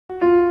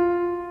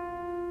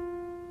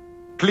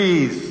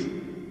Please,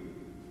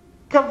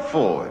 come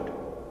forward.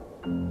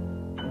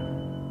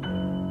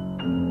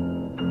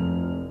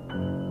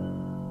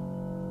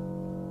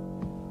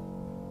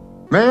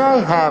 May I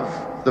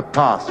have the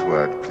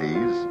password,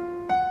 please?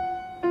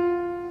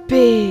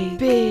 Big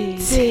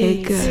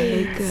Tigger.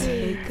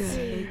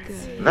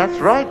 That's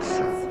right,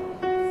 sir.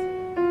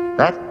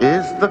 That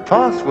is the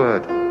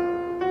password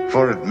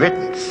for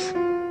admittance.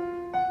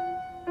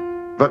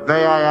 But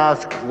may I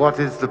ask, what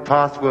is the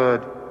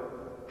password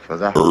for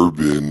the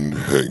Urban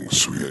Hang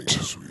Suite?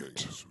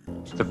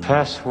 The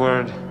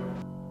password?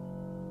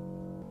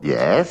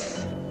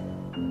 Yes?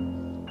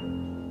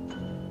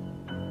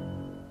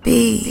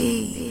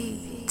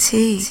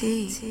 BT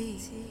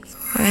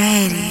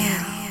Radio.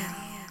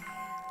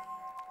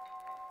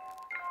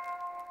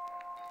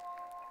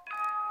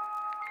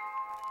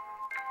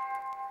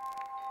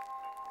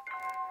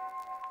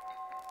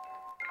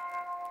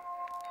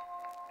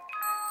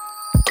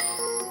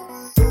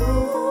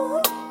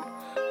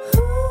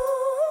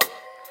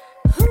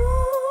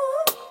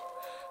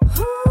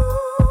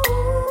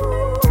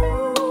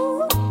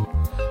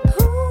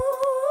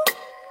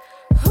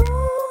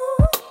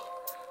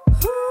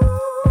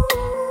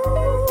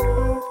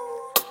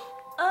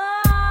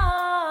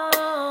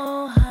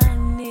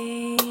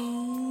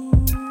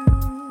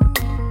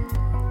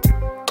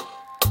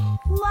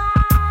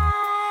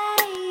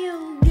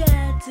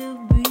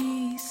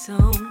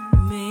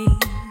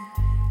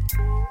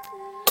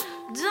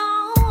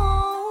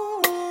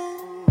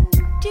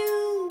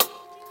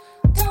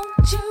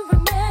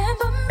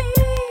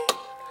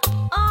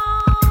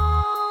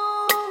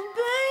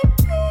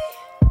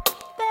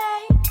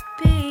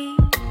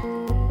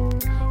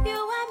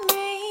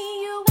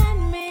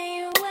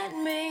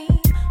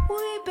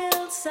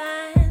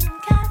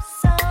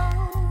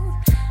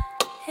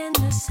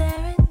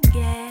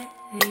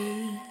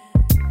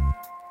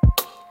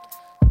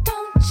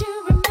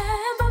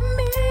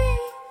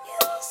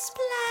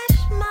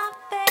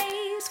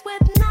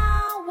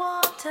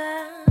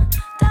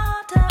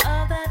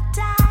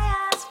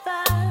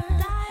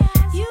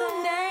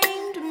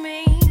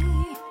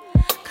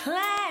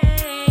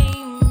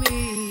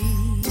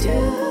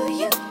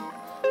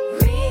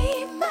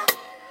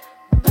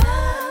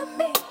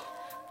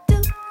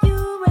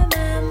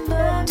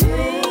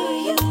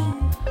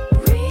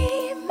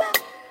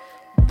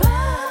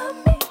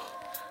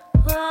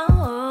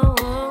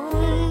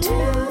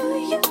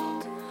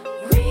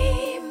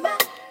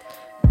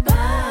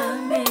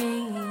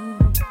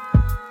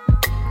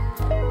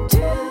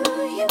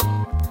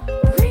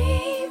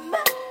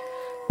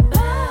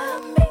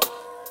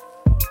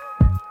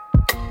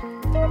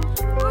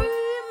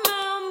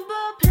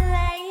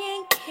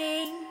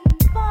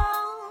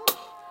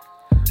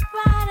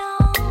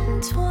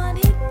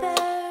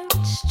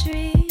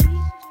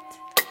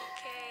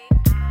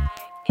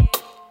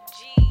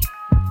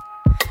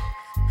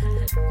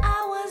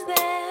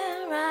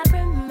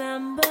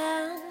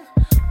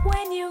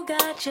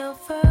 Your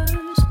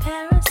first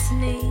pair of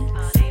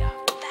sneaks,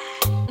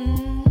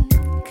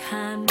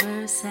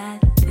 Converse, I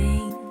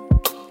think.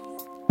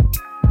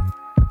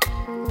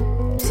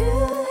 Do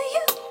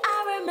you?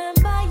 I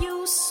remember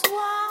you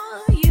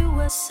swore you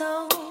were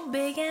so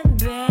big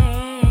and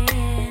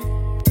bad.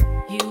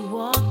 You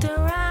walked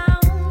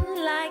around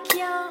like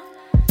your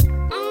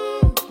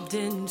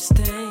didn't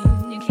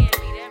sting. You can't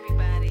meet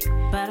everybody,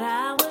 but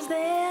I was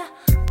there,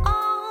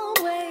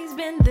 always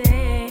been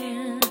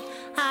there.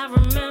 I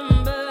remember.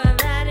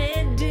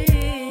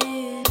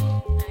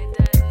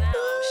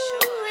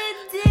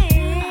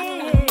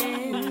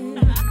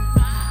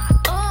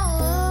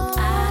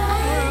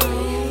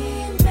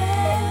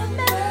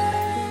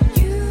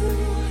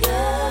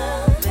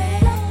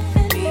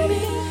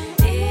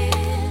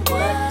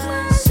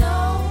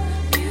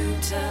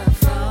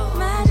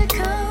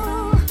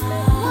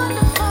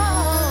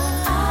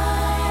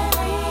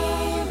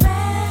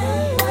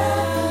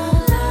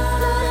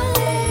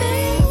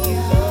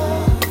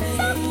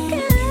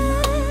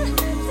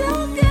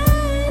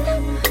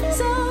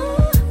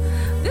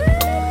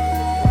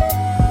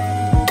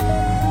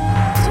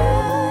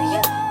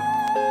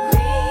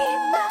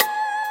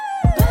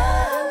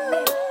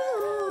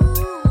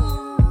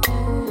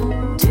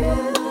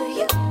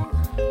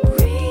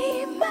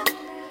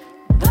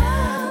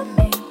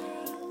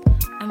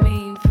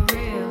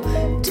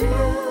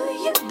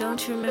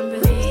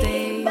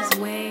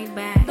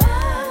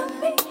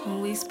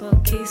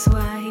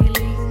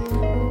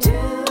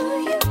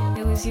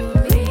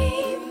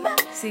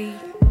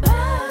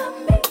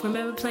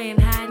 Remember playing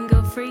hide and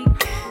go free? I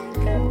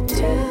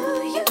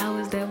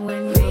was that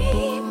one you were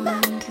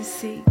born to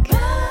seek,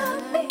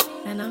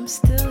 and I'm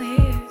still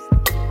here.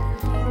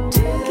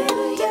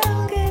 Getting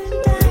down,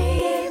 getting down,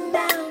 getting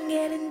down,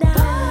 getting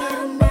down,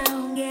 getting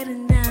down,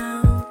 getting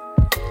down.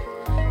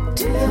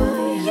 Do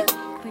you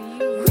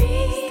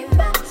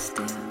remember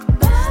still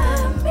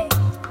me?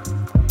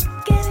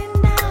 Getting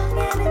down,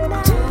 getting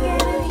down,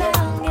 getting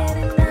down,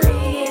 getting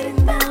down,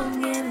 getting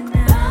down, getting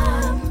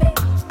down.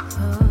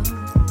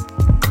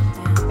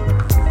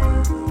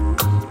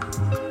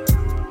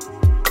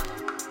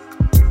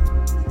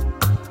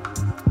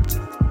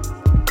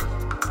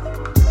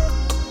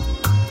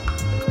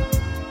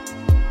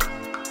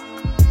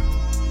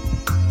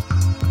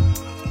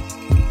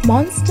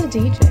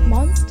 DJ,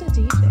 Monster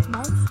DJ,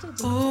 Monster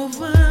DJ.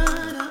 Over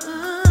and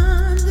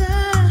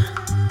under,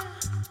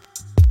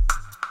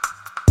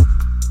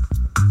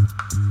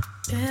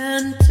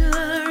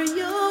 enter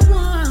your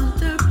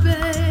wonder,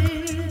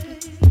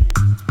 babe.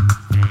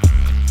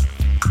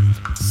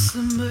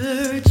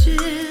 Submerge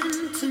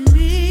into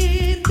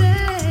me,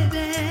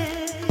 baby,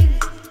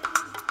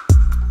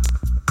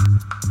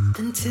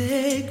 and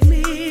take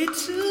me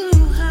to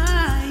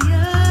higher.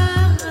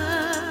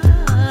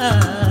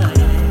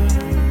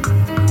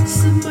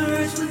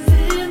 Submerge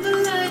within the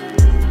light,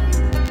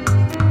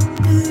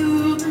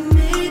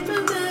 illuminate my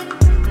night,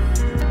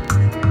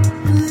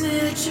 and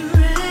let your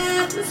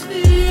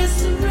atmosphere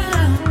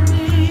surround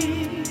me.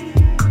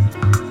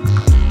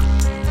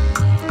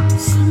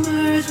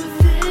 Submerge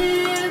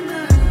within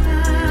the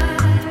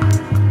light,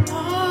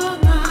 all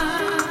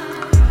night,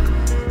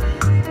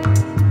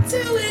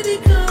 till we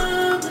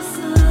become the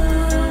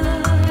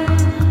sun,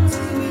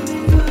 till we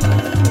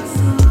become the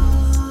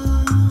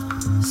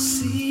sun.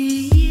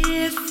 See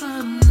if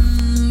I'm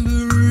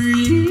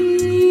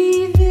breathing,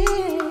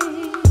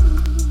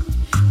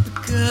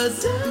 because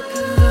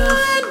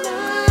I'm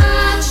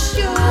not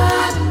sure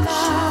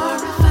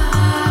if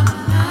I'm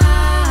alive.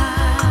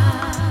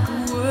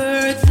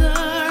 Words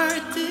are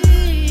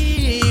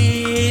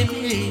dim,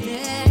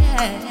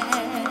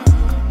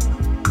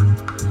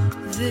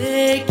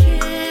 they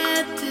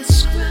can't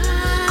describe.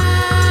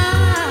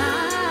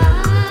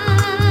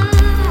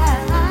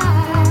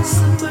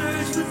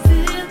 Submerged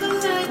within the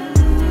light,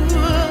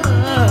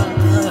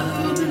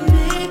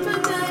 illuminate my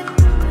night,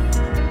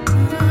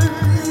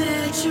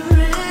 let your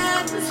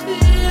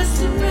atmosphere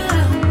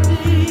surround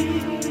me.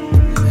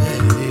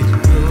 Let it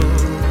go.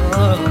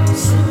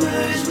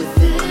 Submerged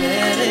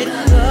within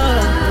the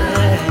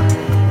light,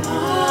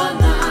 all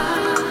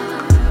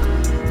night,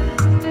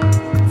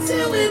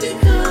 till we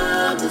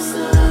become the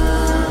sun,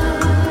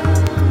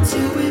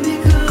 till we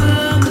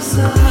become the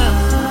sun.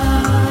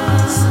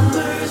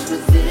 Submerged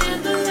within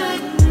the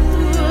light,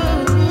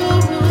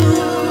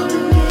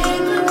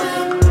 illuminate my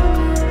night,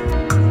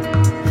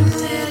 and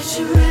let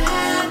your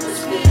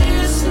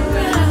atmosphere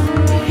surround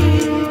me.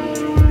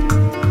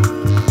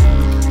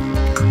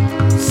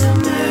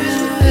 Submerged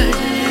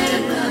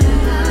within the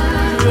light,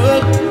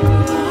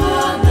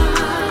 all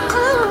night,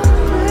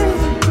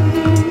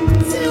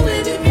 till we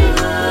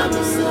become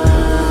the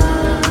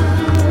sun,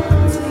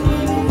 till we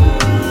become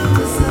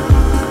the sun.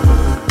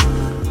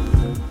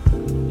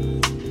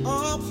 A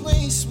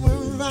place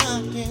where I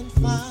can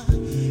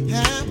find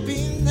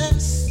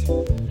happiness.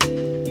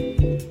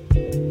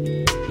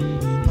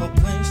 A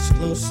place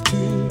close to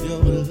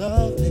your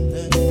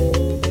loveliness.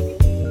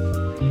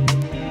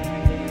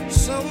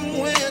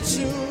 Somewhere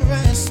to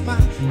rest my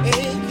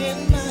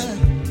aching mind.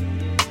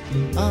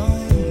 Oh,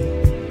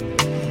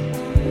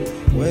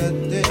 where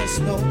there's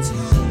no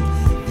time.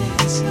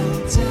 There's no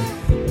time.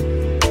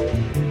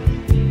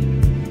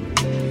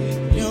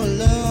 Your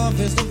love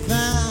is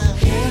divine.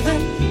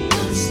 Heaven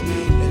must be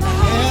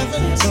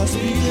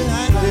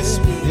like this.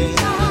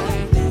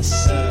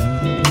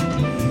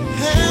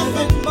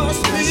 Heaven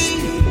must be.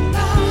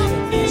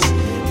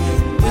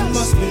 It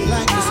must be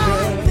like this,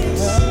 girl.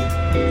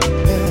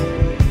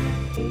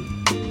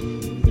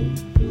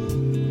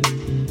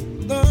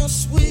 The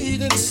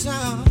sweet and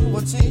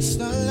sour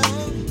taste of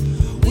love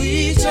we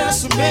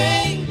just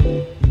made.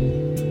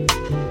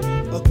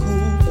 A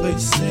cool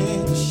place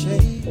in the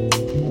shade.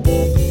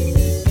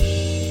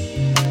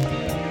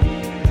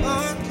 A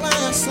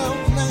glass of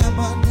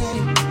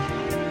lemonade.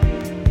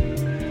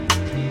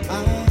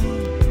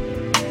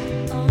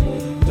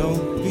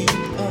 Don't be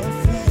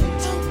afraid.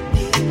 Don't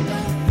be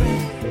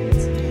afraid.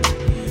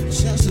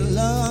 Just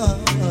love.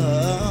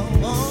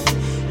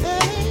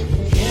 Hey.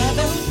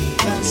 Heaven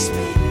must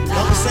be.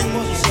 Let me sing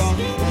one song.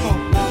 Come on.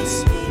 Must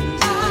be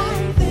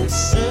like this.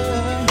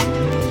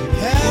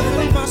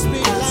 Heaven must be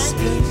like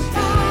this.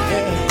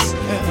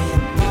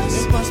 Yes.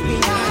 It must be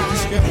like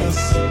this, girl.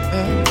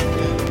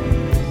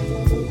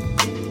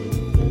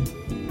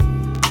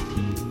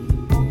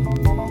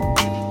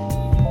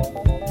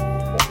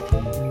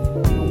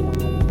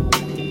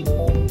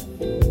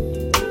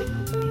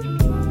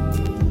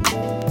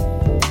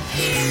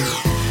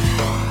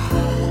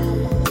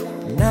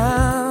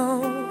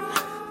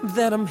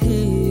 That I'm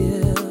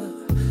here,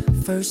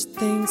 first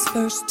things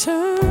first,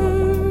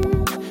 turn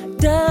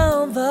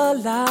down the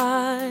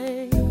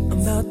light. I'm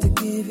about to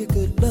give you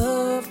good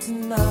love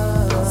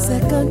tonight.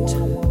 Second,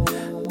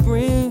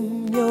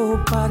 bring your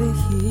body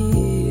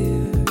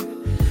here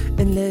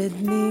and let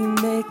me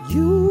make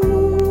you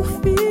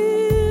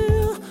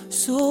feel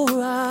so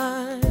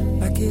right.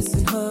 By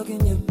kissing,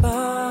 hugging your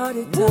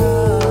body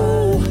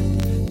tight.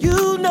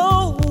 You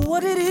know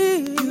what it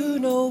is. You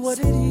know what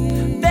it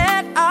is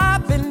that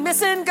I've been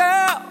missing,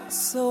 girl.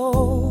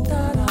 So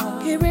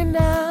here and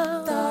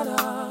now,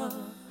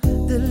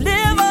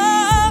 deliver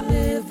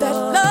that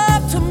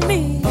love to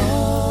me.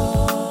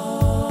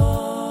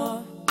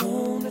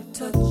 Wanna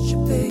touch you,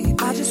 baby.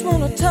 I just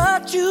wanna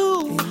touch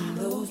you in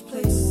those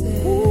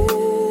places.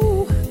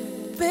 Ooh,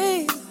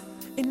 babe,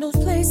 in those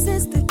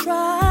places that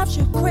drives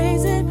you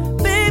crazy.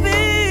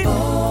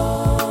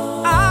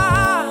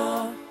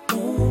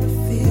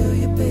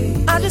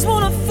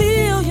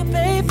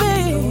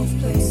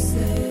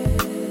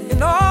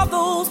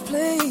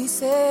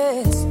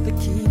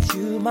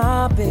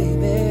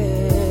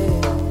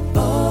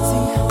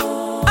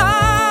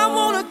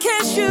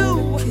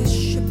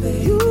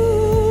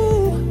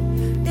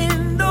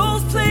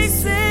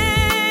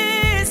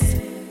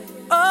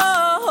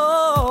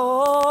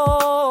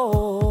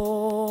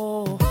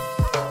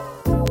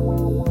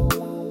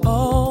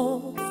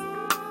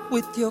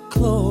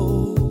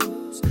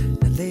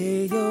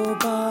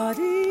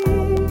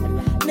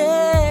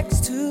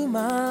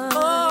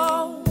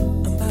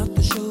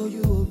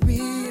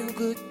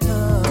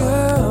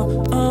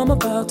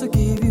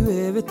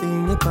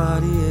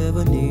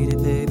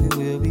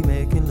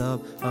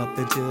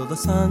 feel the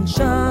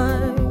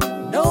sunshine.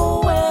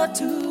 Nowhere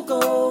to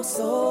go,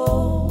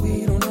 so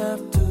we don't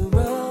have to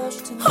rush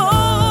tonight.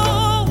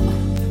 Oh,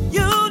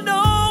 you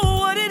know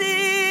what it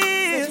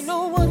is. You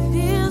know what it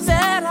is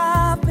that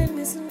I've been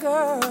missing,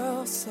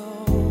 girl. So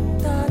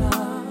that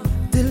I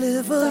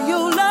deliver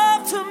your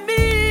love to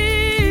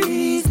me.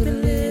 Please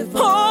deliver.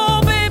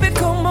 Oh, baby,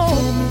 come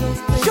on.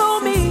 Show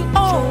me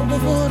all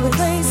the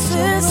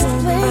places.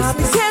 I'll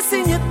be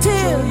kissing you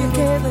till you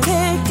can't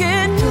take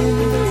it.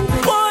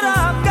 What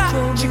I've got,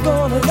 you're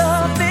gonna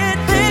love it.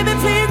 Baby,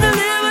 please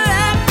deliver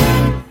that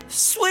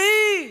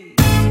sweet,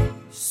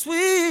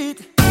 sweet,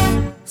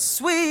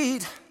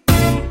 sweet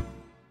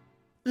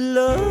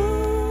love.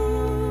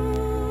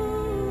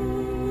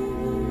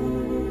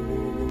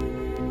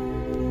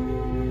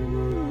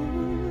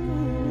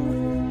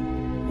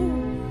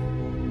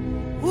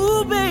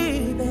 Ooh,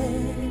 baby.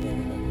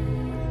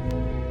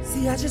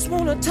 See, I just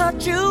wanna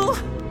touch you.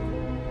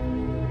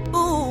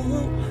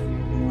 Ooh,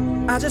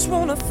 I just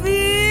wanna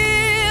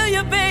feel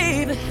you,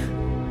 baby.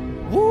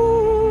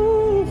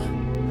 Ooh,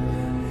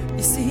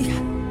 you see,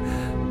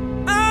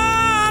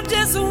 I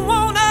just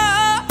wanna.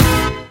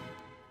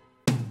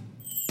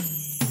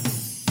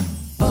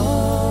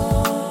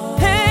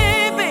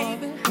 Hey,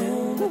 baby,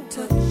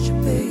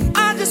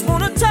 I just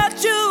wanna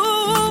touch you.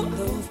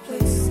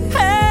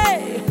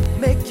 Hey,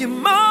 make you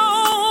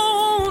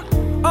moan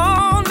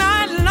all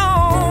night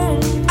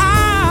long.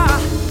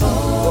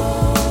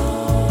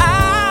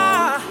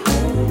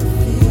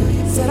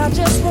 Said I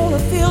just wanna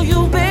feel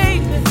you,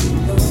 baby.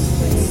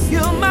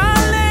 You're my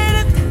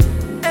lady,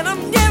 and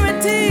I'm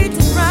guaranteed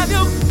to drive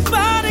your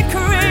body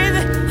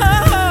crazy. Oh.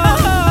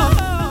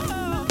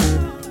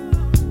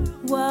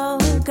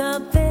 Woke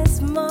up this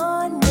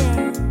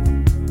morning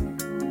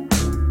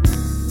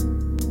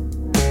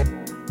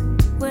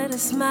with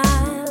a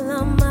smile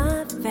on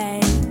my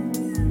face.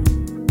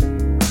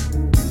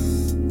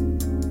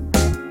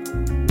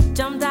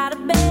 Jumped out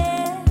of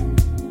bed,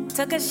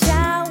 took a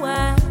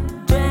shower,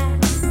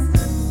 dressed,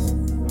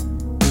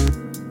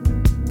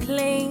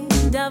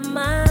 cleaned up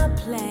my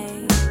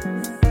place,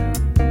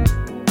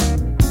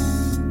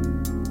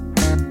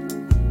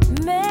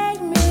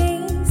 made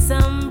me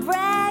some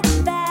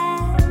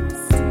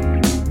breakfast,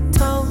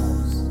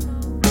 toast,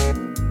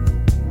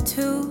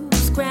 2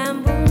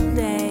 scrambled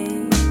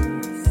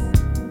eggs,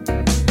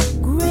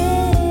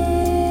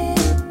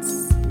 grits,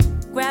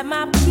 grab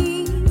my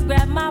keys,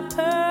 grab my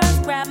purse,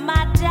 grab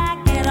my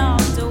jacket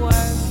off to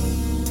work,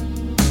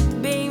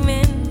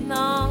 beaming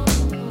all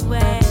the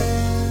way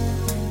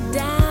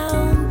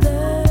down the.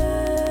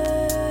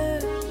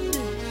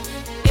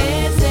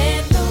 Is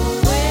it the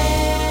way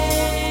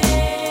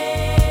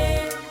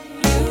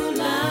you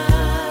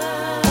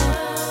love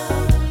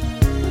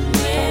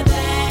me,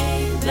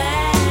 baby?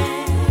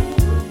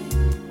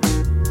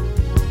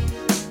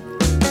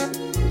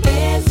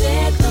 Is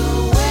it the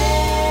way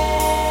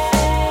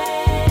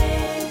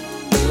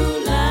you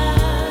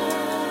love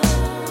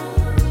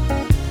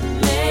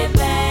me,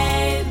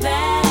 baby?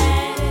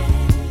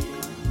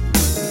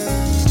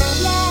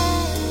 Yeah.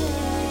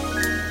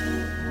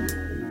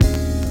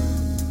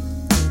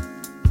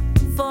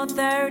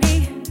 4:30,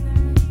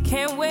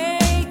 can't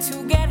wait to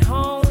get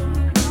home.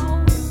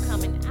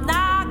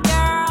 Nah,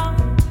 girl,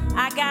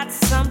 I got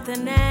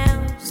something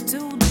else to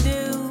do.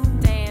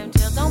 Damn,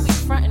 Jill, don't be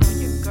fronting on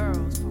your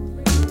girls.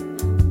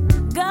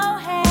 Go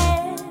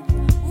ahead,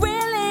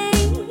 really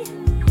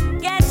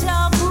get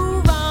your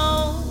groove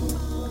on.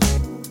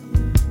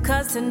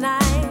 'Cause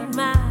tonight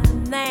my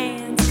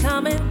man's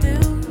coming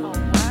through.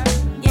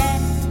 Yeah,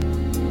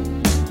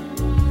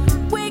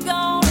 we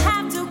gon'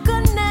 have to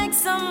connect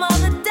some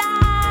other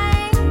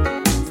time.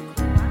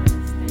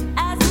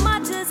 As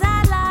much as I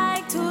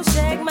like to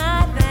shake my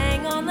thing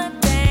on the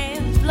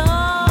dance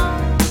floor,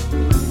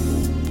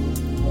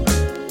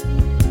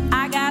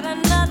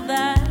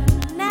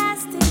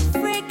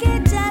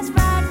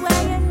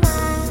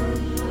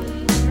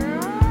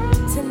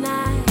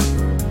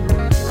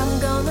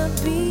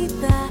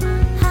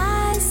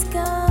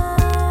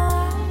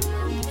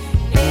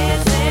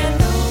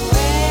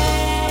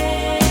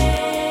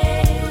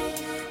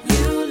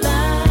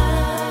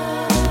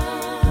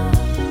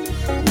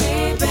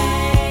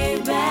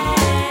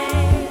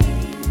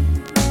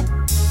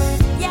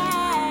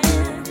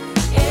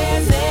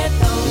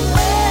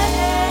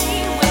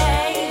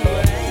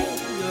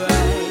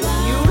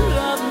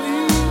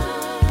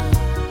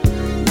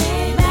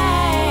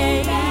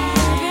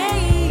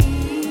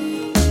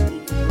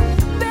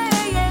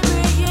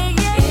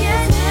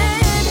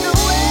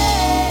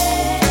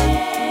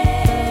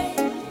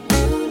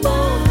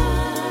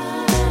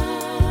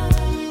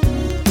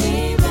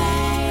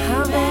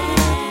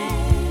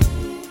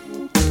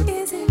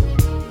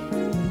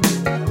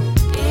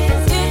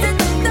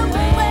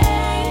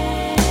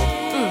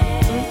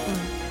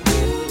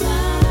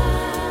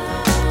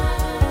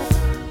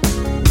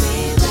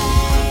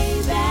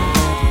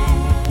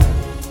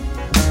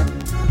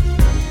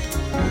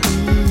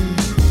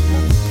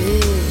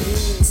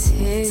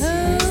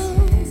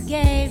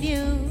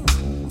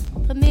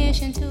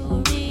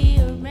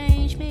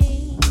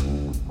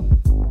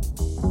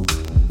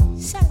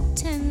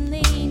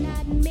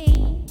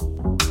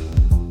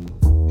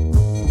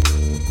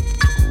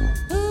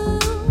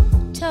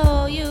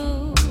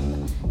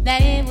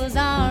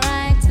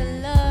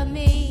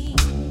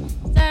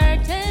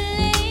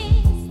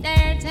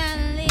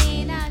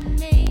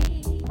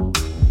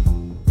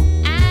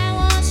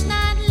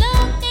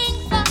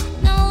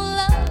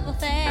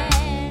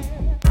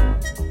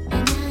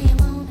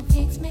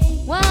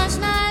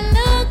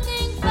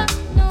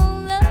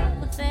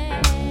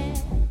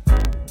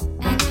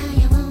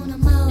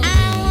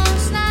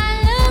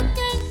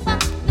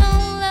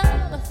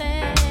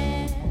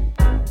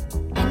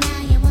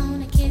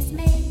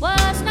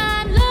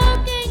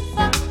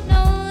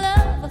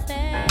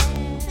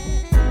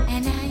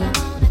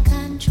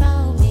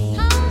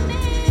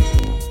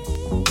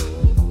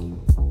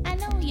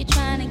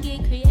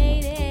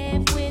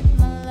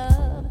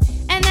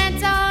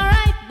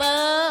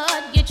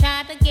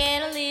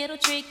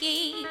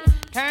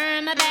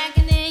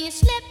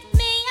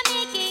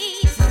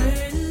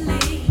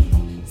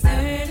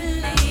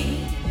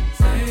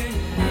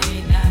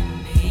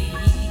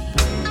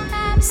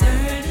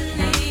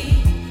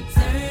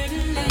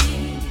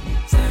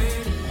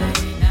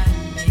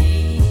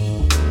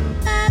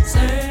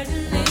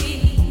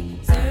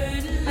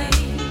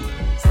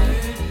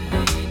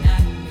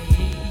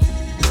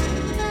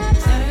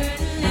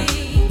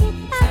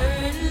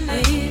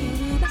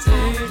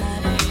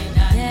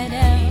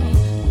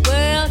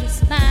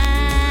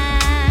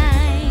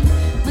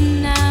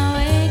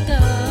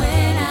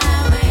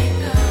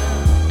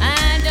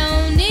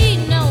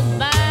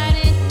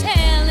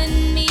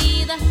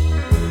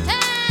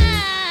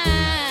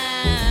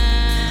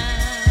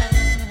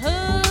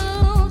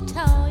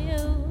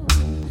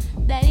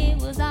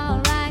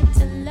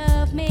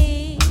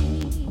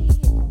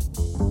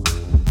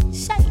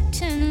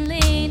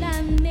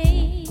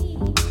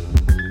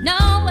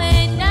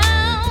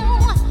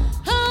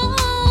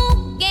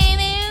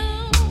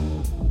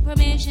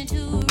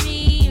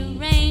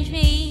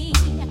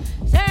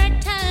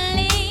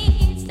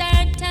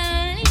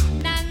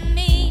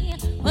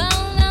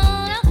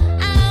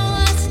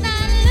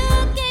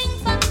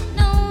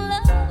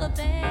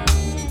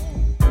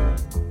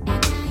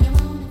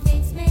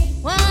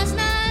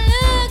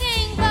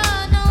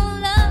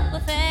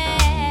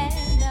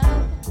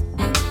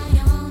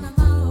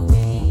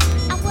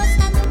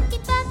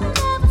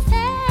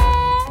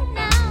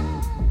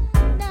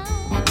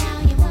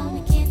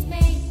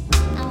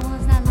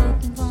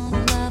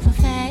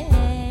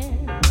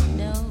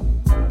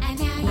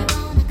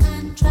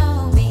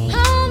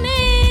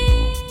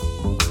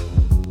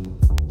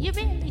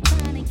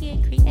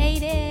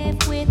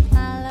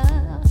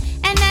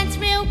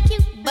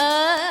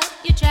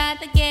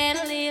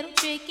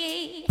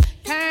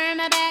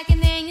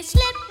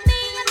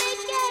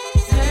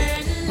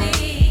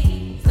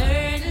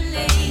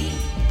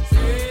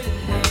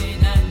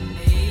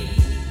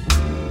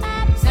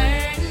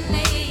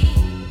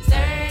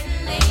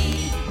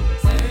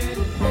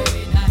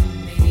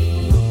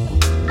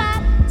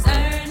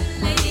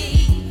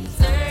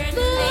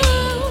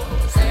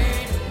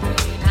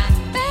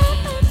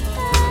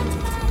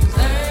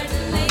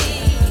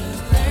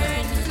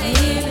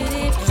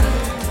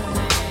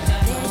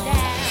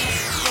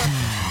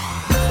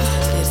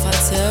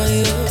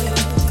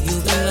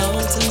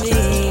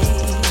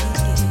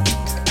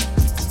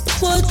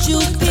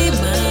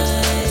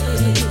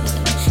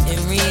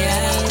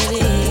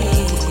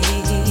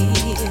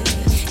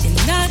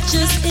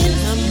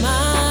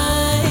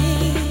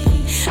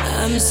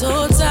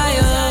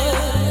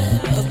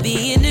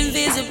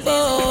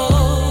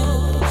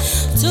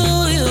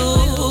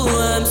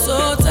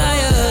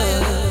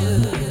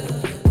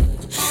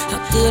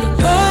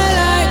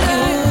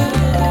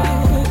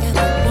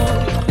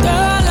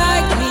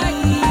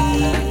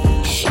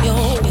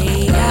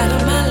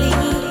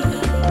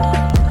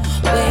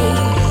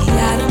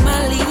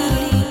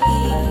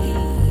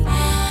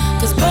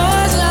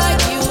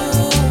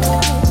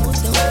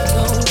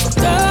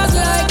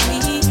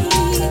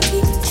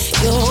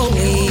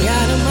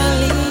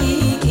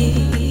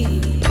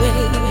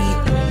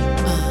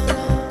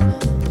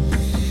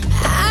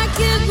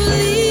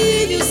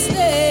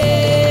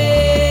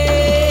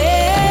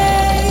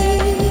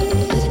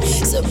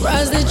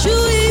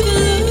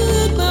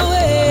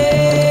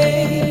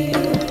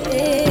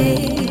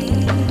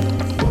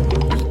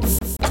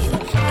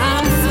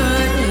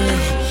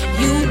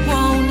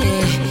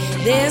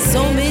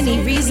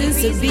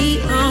 to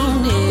be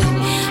on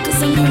it.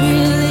 Cause I'm a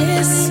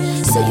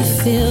realist, so you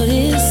feel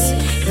this,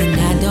 and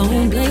I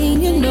don't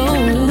blame you, no.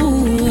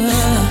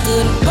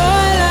 Good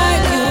boy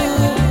like you,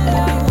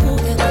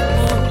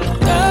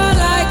 girl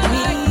like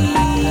me,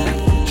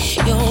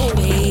 you're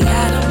way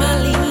out of my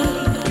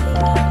league,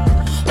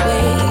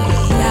 way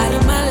out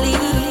of my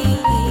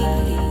league.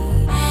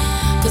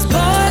 Cause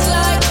boys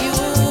like you,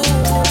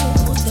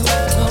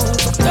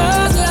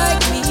 girls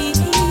like me,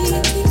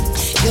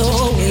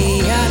 you're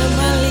way out of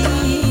my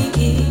league,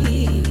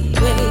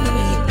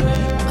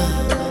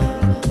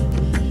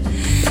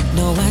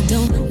 No, I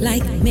don't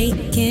like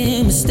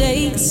making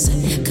mistakes,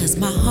 cause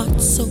my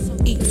heart's so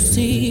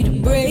easy to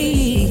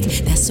break.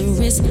 That's a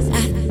risk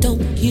I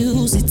don't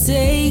usually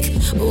take.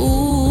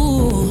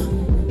 Ooh,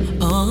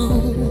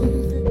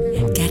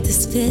 got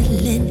this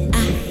feeling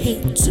I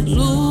hate to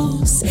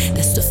lose.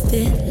 That's the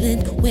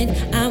feeling when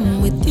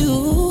I'm with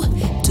you,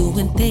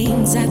 doing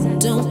things I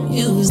don't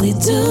usually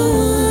do.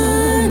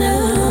 No.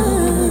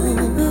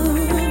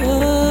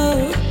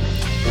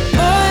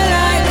 Boy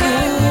like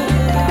you,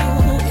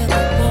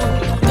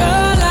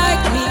 girl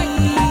like me,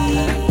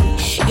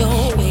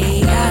 you're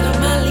way out of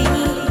my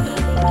league,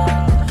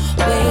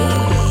 way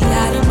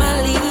out of my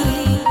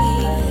league.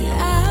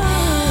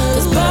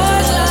 Cause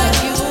boys like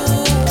you,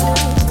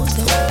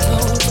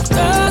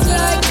 girls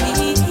like me,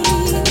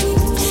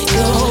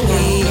 you're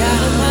way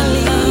out of my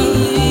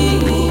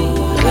league, way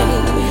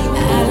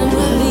out of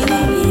my league.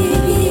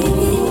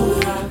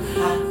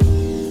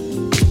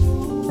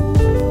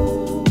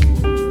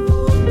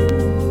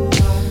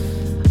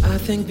 I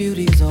think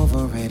beauty's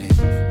overrated.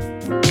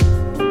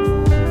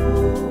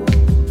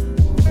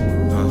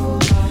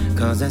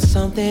 Cause that's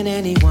something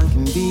anyone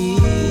can be.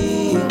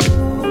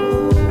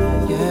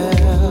 Yeah.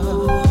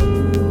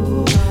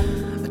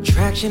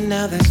 Attraction,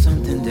 now that's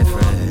something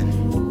different.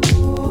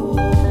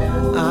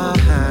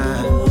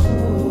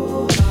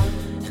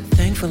 And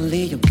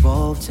thankfully you're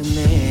both to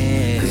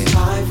me. Cause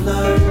I've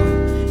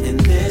learned in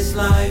this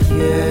life,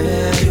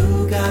 yeah,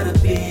 you gotta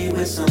be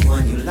with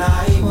someone you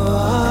like.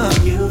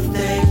 And you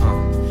think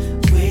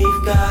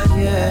we've got,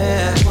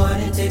 yeah, what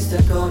it takes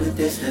to go the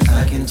distance,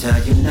 I can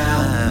tell you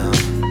now.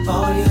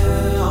 Oh yeah,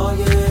 oh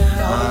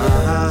yeah, oh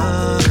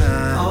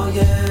yeah, oh yeah, oh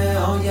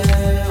yeah, oh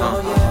yeah,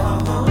 oh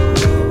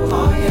yeah,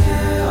 oh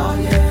yeah,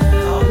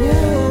 oh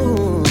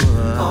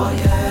yeah, oh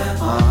yeah,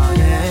 oh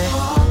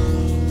yeah.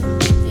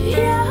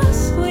 You're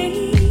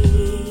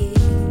sweet,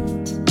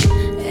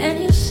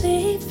 and you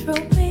see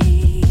through me.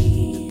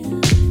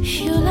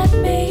 You let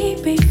me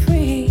be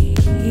free.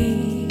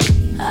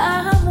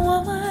 I'm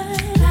woman,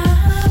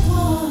 I'm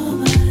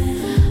woman.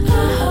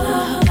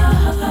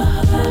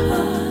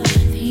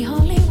 The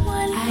only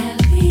one I'll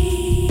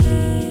be,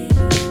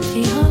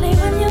 the only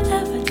one you'll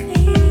ever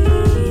need.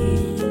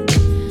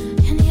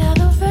 And you're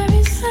the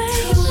very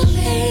same to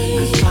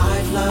me. Cause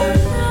I've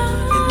learned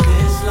in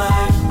this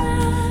life,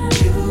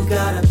 you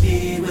gotta be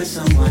with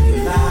someone you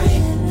like.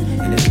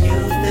 And if you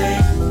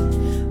think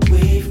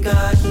we've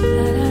got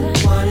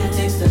what it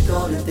takes to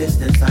go the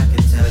distance, I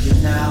can tell you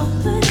now.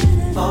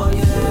 Oh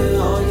yeah,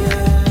 oh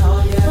yeah,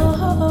 oh yeah,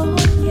 Oh oh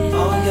yeah,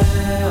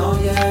 yeah, oh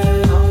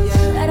yeah, oh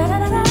yeah, da da da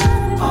da da.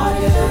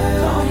 oh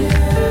yeah, oh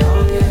yeah,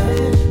 oh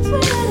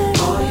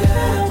yeah, oh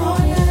yeah,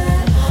 oh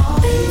yeah.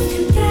 Things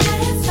can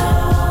get so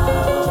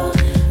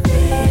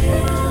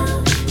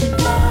real in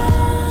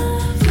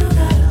love. You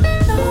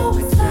gotta know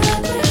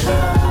exactly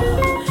how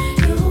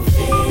you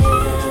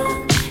feel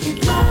in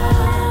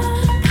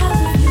love.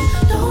 'Cause if you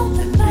don't,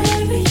 then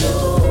maybe you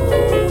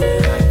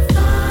might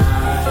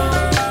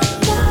find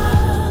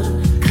love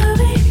could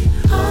be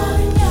all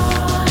in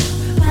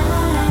your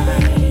mind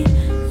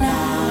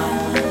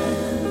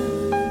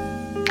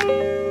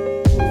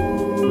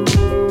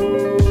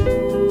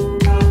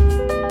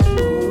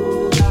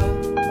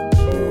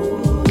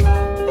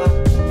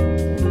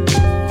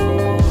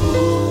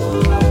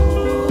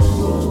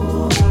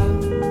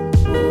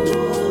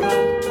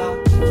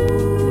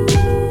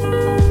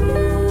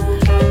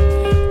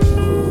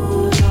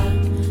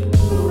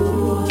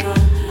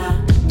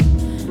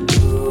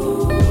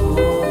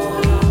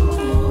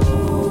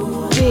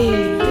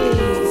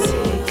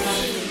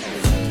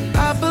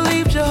I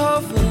believe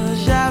Jehovah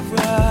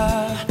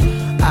Jireh.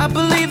 I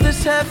believe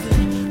there's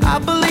heaven. I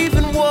believe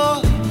in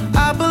war.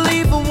 I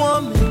believe a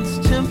woman's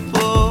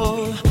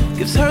temple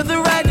gives her the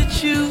right to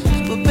choose,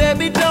 but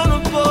baby, don't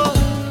abort.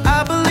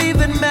 I believe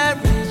that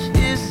marriage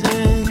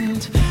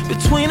isn't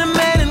between a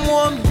man and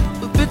woman,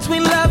 but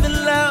between love and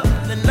love.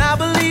 And I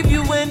believe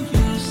you when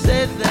you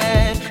said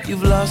that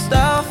you've lost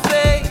all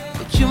faith,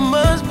 but you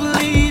must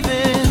believe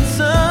in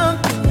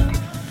something,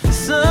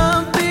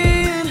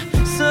 something,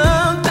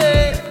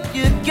 something.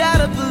 You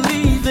gotta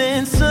believe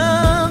in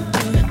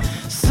something,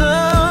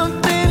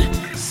 something,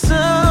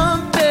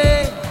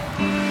 something.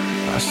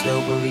 I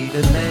still believe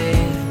in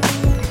man.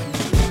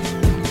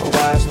 A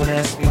wise one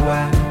ask me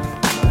why.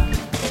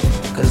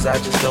 Cause I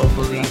just don't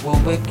believe we're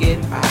wicked.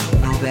 I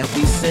know that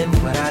we sin,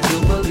 but I do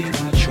believe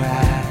we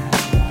try.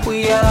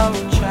 We all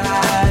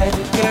try.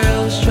 The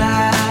girls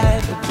try,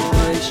 the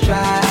boys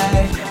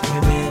try,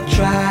 women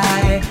try.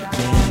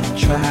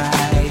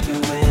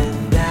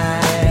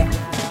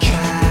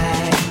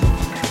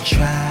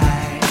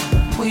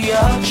 we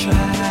all try.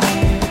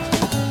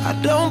 I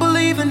don't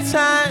believe in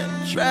time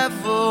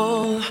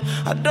travel.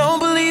 I don't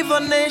believe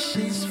our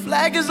nation's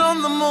flag is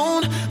on the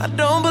moon. I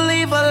don't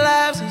believe our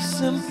lives are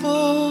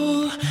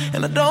simple.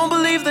 And I don't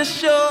believe they're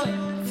short.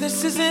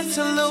 This is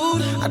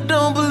interlude. I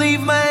don't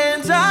believe my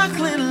hands are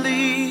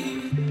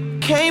cleanly.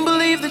 Can't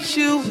believe that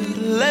you would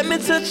let me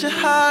touch your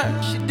heart.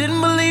 She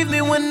didn't believe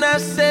me when I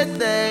said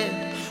that.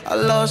 I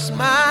lost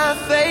my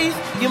faith.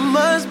 You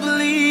must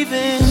believe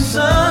in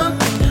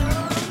something,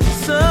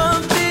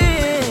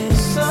 something,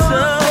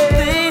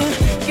 something.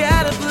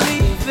 Gotta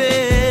believe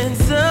in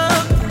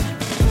something,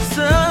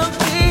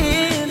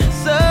 something,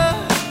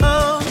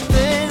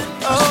 something.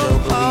 I still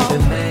believe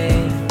in me.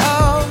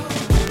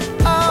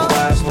 My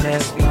wives won't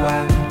ask me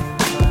why.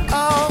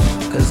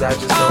 Cause I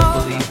just don't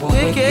believe we're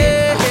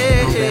wicked.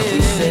 Know that we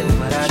sin,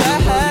 but I do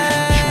believe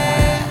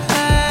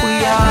we try. We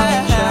all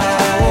try.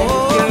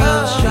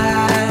 Girls try,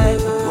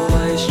 the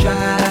boys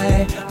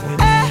try.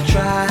 Women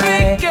try.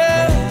 Men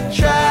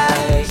try.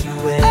 You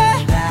and I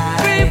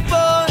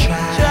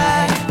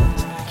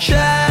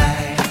try.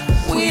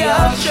 We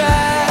all try.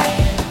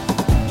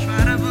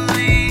 Try to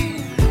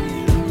believe.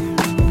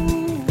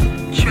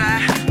 Try.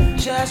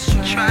 Just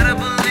Try to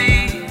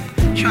believe.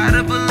 Try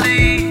to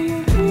believe.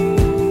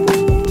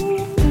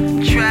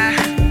 Try.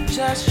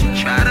 Just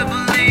Try to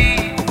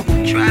believe.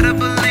 Try to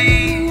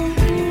believe.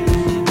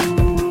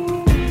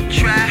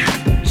 Try.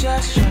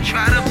 Just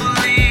Try to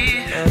believe.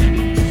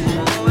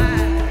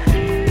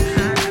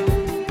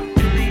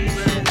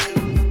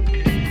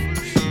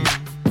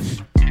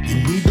 You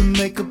need to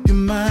make up your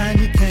mind,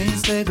 you can't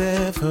stay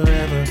there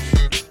forever.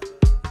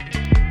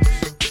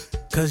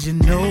 Cause you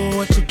know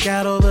what you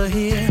got over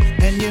here,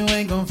 and you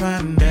ain't gon'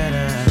 find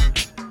better.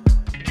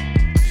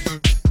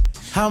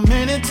 How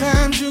many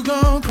times you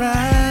gon'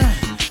 cry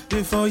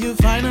before you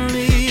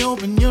finally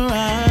open your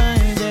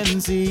eyes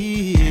and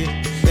see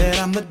that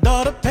I'm the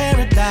daughter of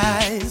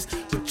paradise,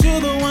 but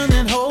you're the one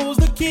that holds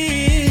the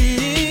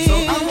key. So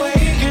I'm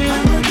waiting,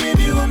 I'ma give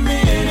you a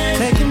minute.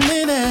 Take a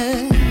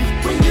minute.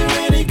 When you're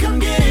ready, come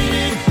get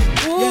it.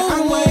 Yeah,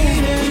 I'm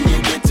waiting. When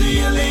you get to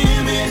your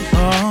limit,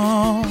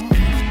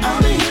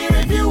 I'll be here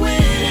if you're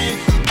with it.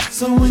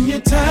 So when you're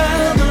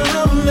tired of the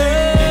lonely,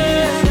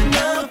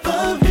 enough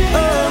of it,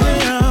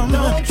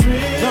 don't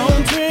trip,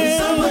 don't trip.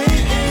 'Cause I'm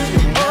waiting.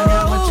 I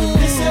got what you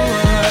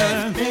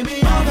missing, baby.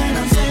 All that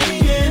I'm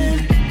saying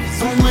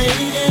is I'm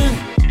waiting.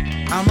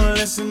 I'ma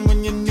listen when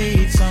you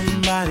need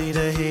somebody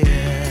to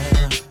hear.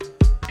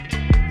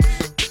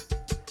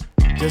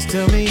 Just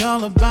tell me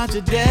all about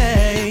your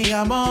day,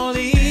 I'm all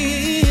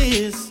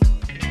ears.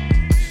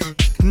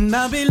 And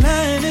I'd be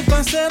lying if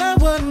I said I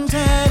wasn't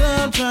tired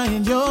of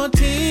trying your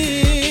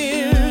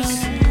tears.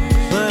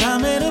 But I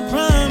made a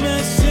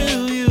promise to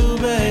you,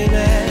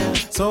 baby,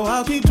 so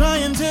I'll keep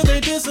trying till they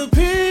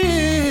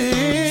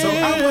disappear. So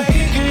I'm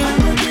waiting,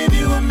 I'ma give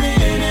you a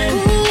minute.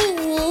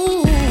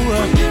 Ooh,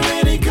 when you're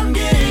ready, come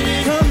get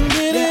it. Come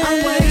get it. I'm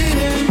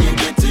waiting. When you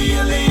get to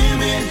your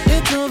limit,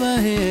 it's over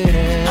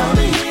here. I'll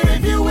be here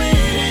if you're with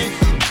it.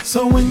 So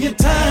when you're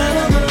tired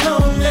of the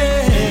lonely,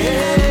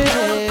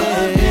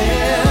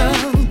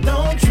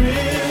 don't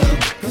trip,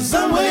 'cause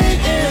I'm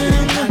waiting.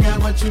 I got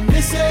what you're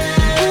missing,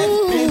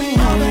 baby.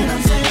 All that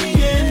I'm saying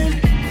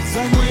is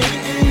I'm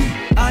waiting.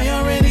 I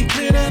already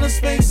cleared out a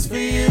space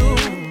for you.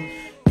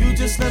 You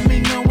just let me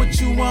know what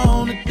you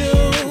wanna do.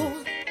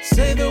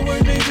 Say the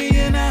word, baby,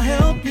 and I'll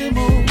help you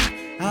move.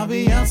 I'll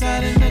be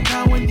outside in the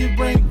car when you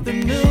break the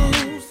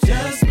news.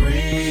 Just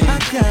breathe. I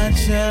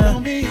gotcha.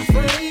 Don't be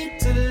afraid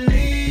to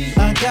leave.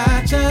 I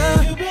gotcha.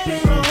 You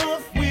better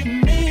off with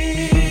me.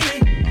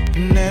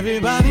 And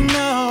everybody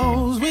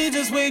knows we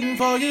just waiting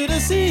for you to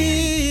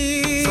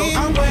see. So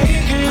I'm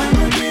waiting.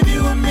 I'ma give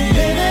you a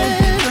minute.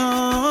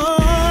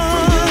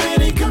 When you're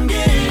ready, come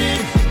get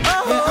it.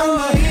 Yeah, I'm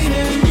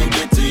waiting. When you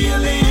get to your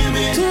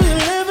limit,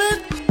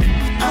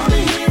 I'll be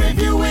here if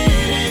you're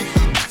with it.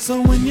 So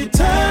when you're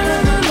tired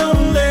of the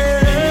lonely,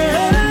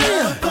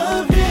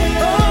 don't trip,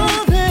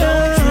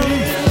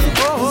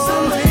 'cause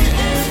I'm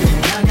waiting.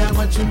 I got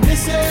what you're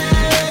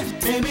missing,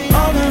 baby.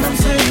 All that I'm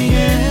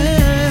saying,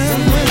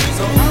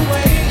 so I'm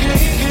waiting.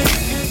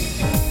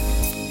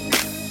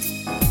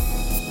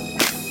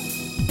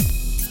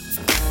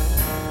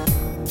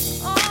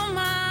 On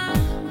my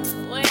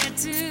way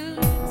to,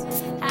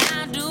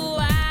 how do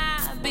I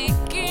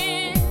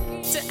begin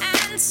to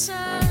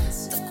answer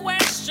the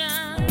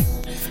question?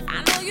 I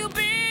know you've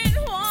been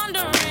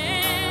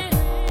wondering,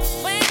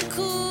 when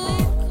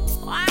could,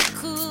 why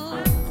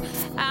could,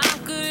 how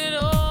could it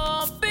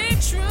all be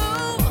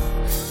true?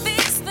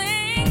 These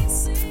things,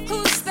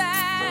 who's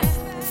that?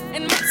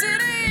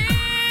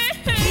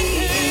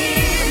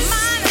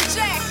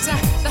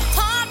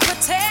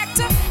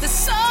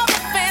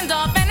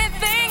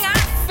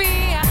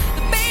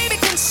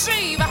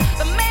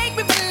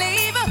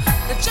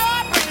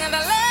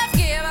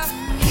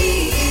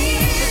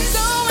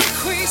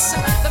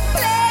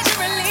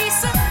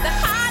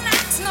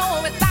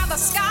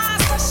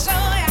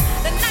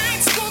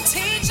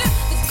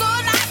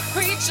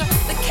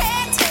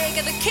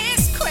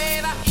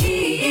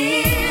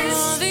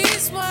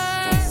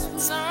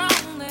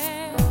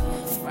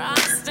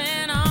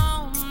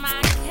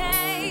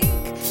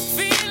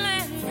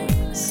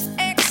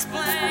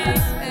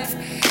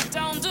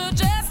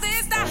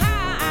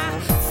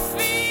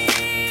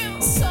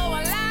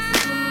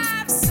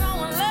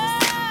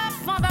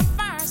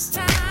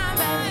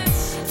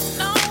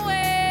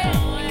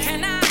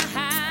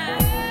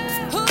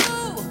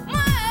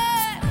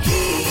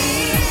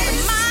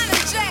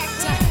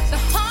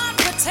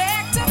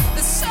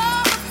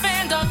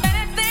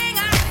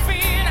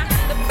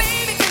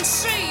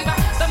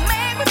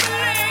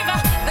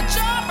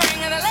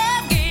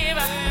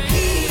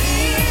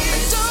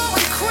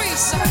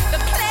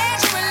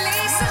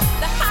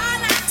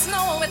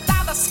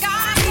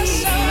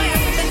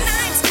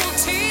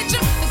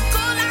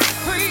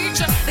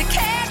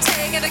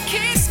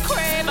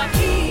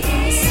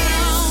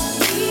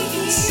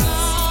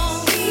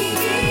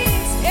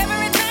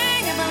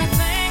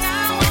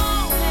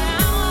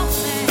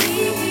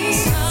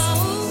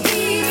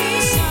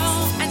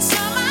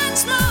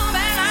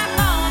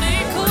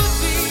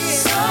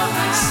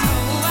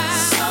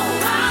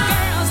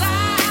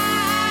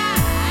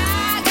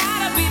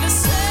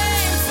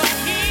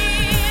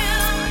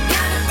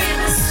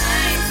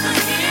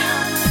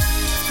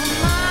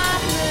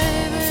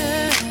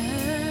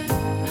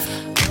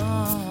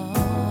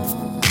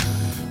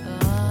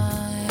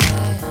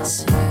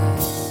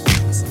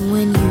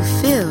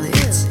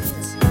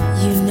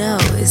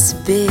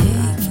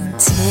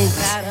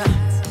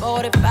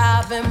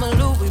 drive in my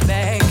Louis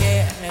bag,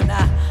 yeah. And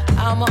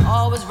I'ma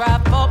always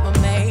ride for my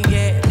man,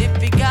 yeah. And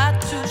if he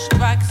got 2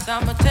 strikes,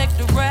 I'ma take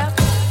the rap.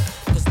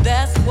 Cause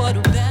that's what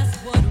he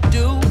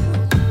do.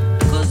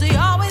 Cause he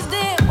always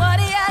did what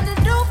he had to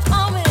do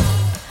for me.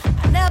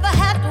 I never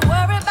had to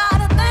worry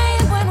about a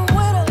thing when I'm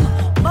with him.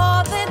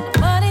 More than the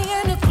money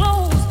and the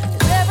clothes.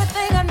 It's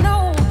everything I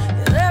know.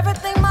 It's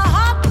everything my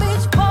heart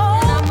beats for.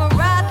 And I'ma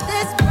ride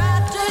this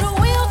ride till the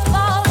wheels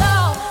fall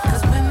off.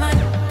 Cause when my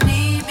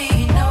need me,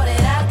 you know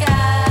that I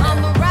got.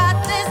 I'ma ride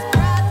this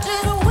ride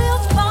till the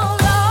wheels fall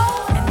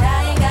off. And I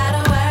ain't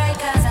gotta worry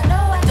cause I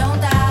know I don't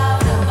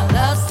doubt him. My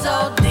love's so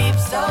deep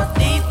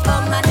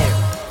for my nigga.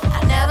 I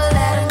never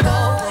let him go,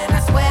 and I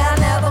swear I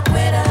never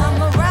quit her.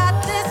 I'ma ride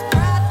this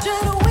ride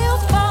till the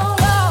wheels fall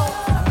off.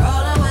 I'm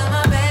rolling with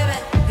my baby,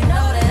 you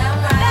know that I'm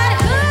right. That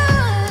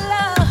good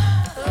love,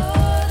 good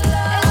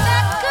love. Is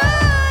that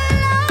good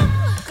love,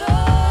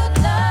 good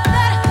love?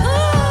 That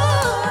good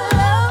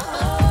love,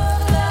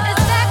 is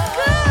that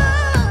good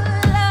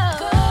love,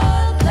 good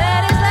love?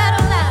 Ladies, let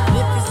 'em know.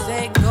 If you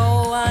say go,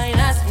 I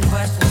ain't asking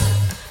questions.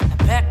 I'm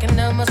packing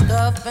up my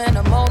stuff and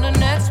I'm on the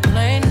next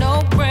plane. No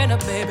brainer,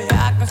 baby.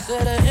 I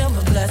consider him a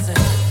blessing.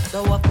 So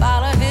I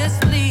follow his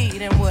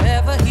lead and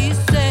whatever he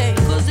say.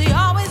 Cause he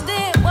always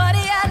did what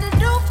he had to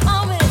do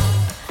for me.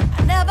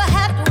 I never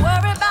had to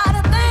worry about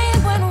a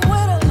thing when I'm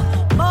with him.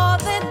 More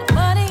than the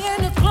money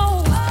and the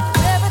clothes.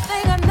 It's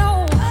everything I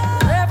know.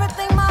 It's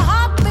everything my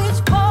heart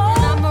beats for.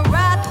 And I'ma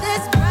ride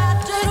this ride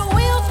till the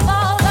wheels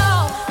fall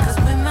off. Cause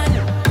when my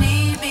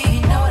need me,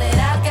 you know that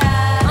I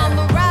got.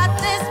 I'ma ride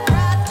this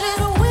ride till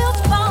the wheels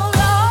fall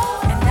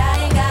off. And I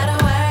ain't gotta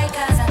worry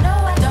cause I know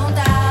I don't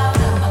doubt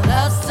him. My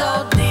love's so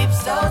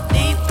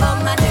deep for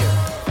my nigga.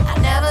 I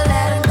never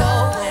let him go,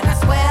 and I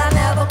swear I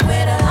never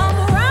quit her.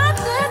 I'ma ride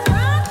this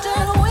ride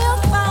till the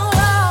wheels fall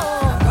off.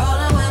 I'm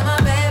rolling with my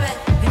baby,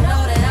 you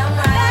know that I'm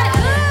right. That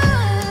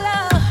good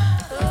love,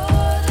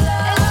 good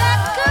love. Is that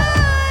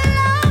good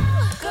love,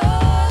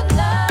 good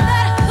love?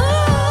 That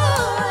good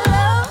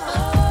love,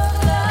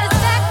 is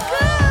that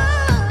good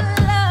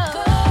love,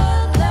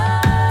 good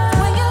love?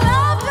 When you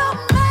love your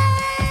man,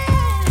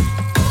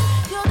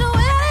 you'll do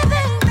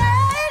anything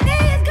that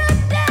he's good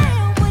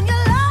damn. When you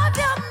love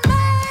your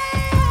man,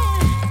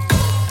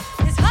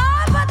 it's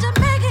hard but you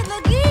make it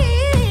look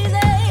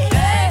easy.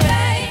 Bang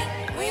bang,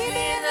 we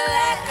be in the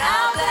left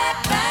out black.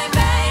 Bang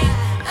bang,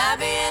 I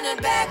be in the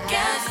back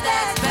and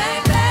stacks.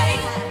 Bang bang,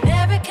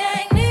 every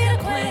king need a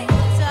queen,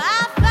 so I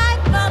fight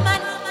for my,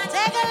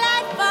 take a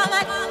life for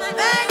my.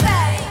 Bang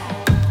bang,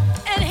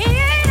 and he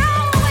ain't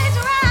always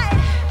right,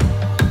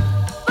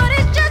 but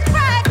it's just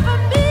right for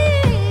me.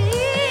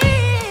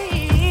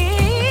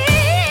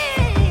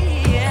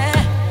 Yeah.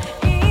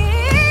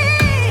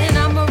 And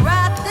I'ma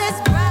ride this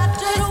ride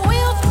till the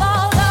wheels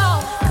fall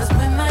off. Cause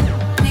when my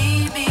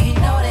need me, you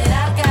know that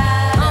I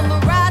got. I'ma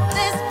ride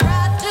this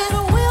ride till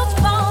the wheels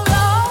fall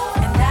off.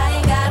 And I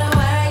ain't gotta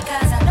worry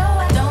cause I know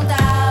I don't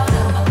doubt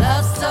him. My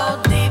love's so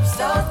deep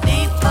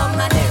for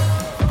my nigga.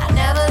 I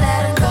never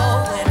let him go,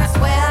 and I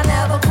swear I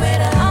never quit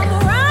her. I'ma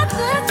ride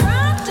this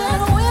ride till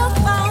the wheels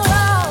fall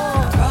off.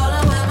 I'm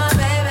rolling with my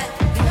baby,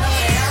 you know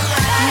that I'm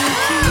right. You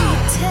keep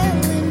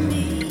telling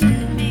me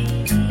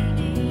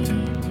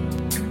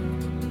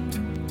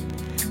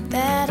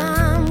that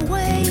I'm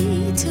way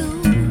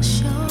too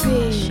short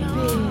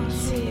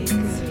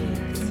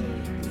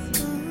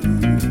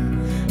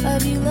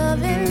of you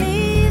loving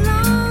me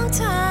long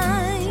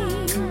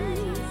time,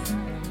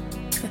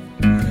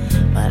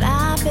 but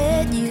I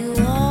bet you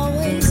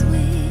always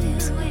will.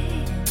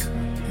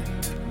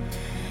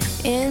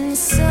 In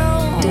so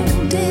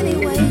many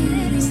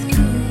ways,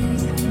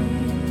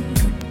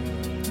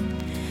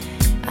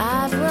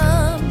 I've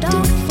rubbed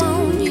off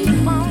on you.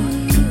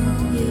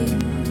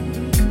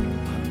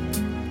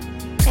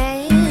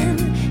 And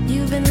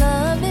you've been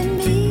loving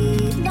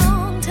me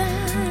long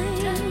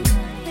time,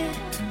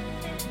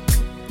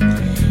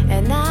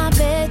 and I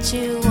bet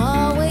you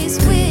always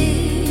will.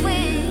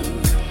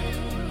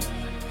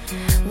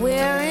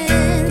 We're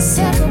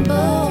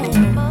inseparable,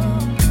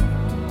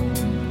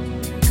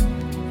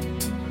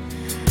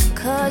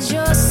 cause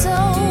your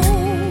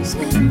soul's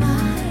with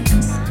mine,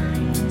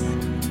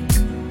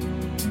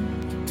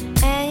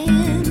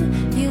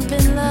 and you've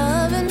been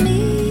loving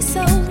me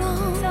so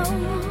long,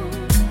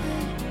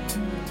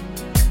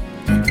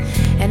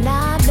 and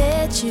I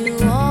bet you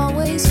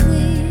always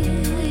will.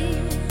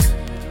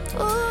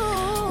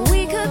 Ooh,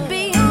 we could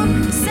be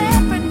on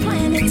separate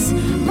planets,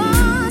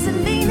 Mars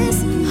and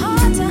Venus,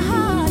 heart to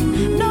heart,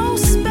 no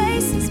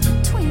spaces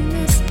between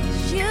us.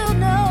 You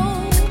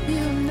know,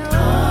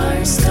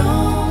 hearts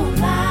don't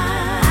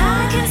lie.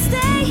 I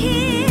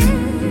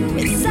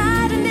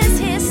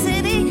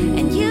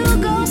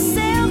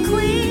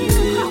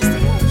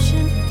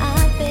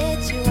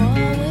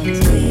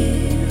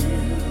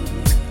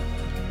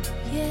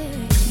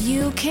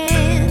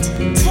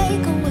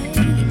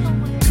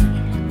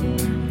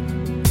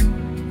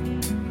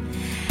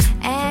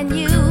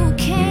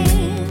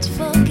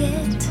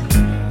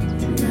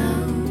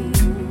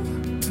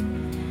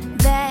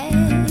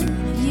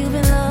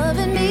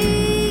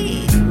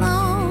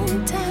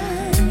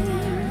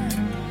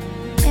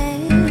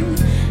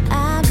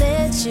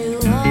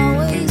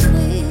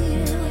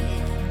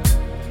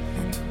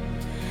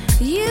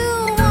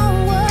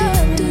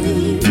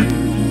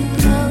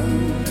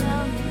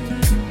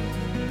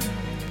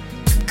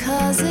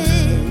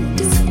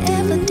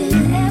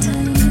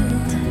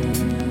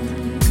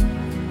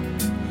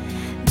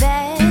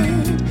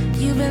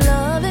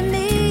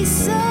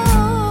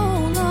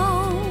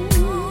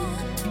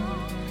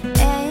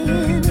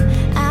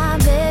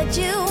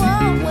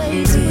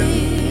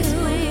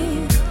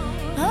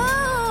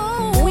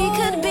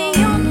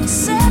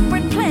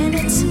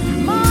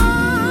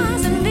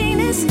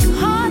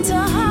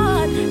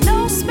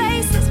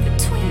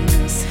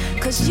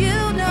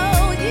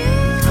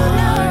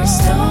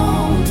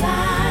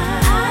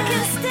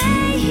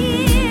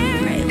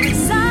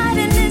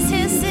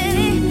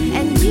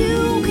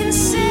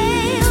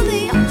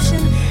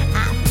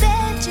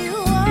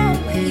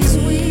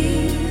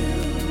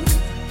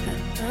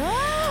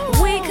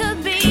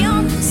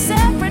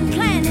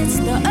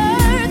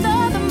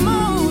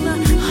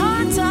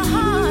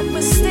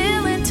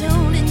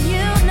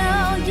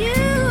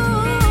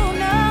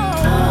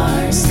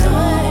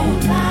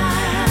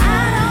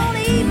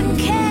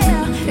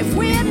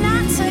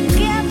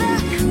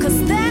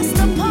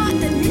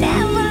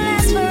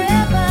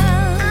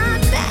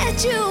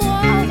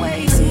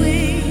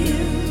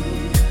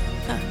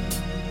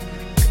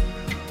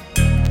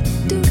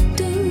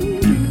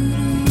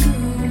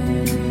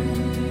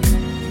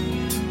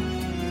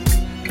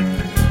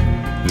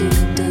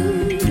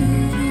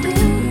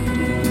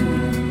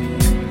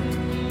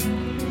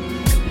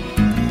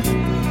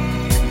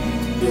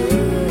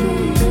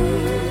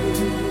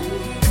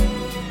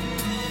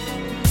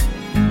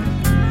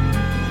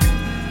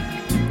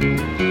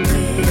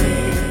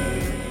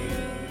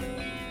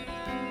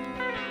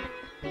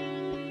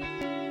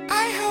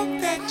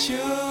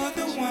you're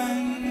the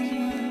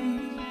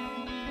one.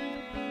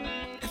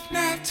 If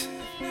not,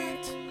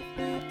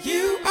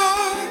 you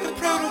are the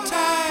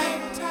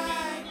prototype.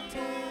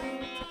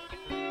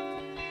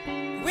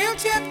 We'll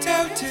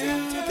tiptoe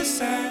to the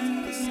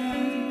sun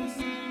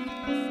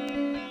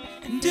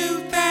and do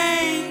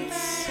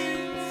things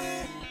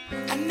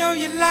I know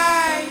you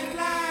like.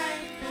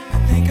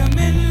 I think I'm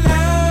in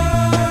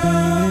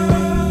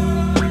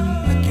love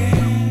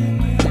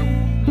again.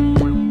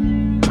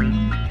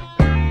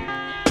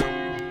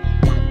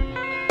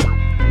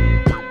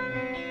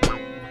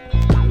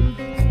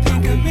 I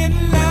think I'm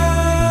in love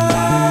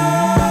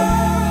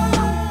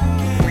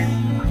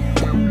again.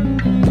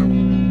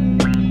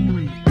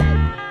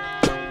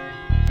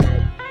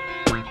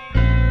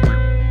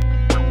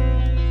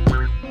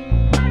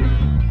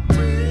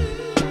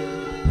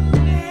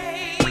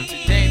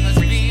 Today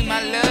must be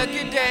my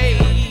lucky day,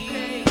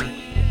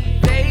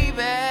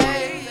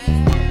 baby.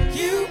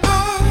 You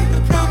are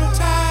the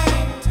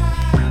prototype.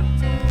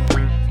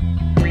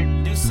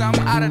 Do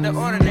something out of the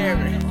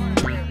ordinary,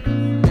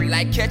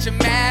 like catch a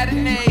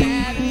matinee,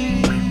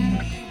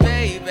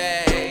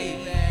 baby.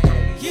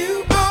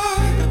 You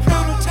are the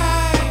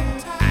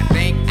prototype. I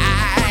think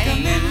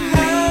I'm in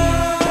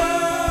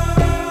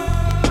love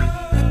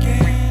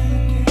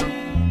again.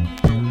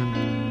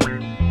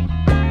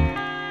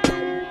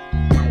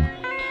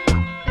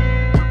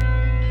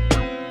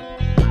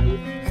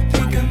 I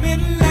think I'm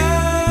in love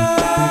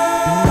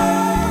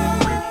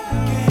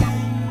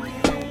again.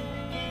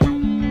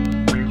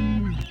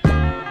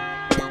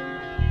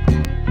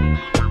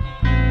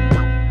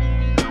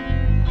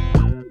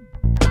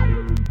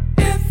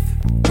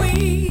 If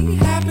we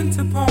happen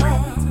to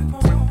part,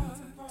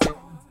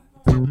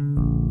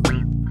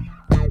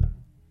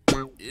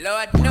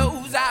 Lord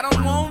knows I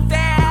don't want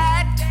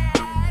that,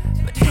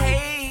 but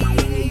hey,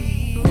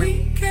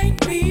 we can't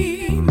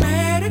be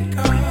mad at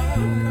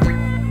God.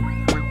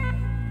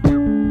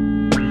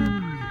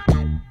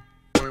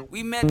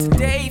 we met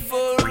today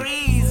for a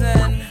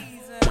reason.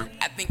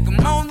 I think I'm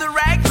on the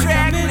right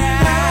track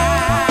now.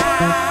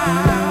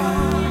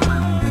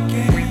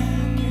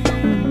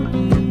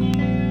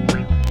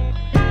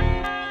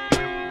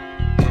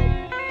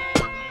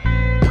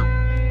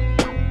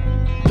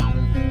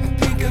 I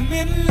think I'm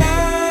in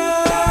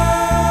love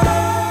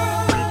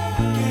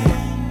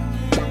again.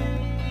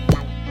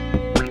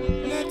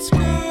 Let's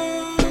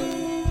go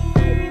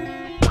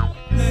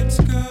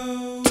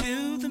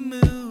To the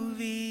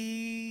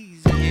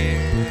movies,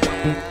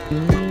 yeah.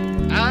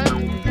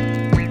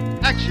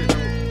 Action.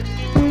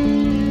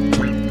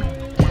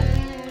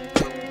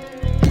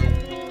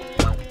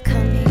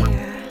 Come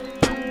here.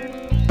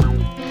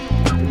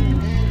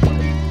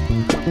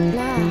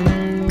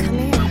 No, come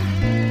here.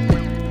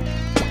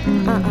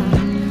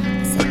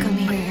 Say come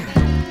here.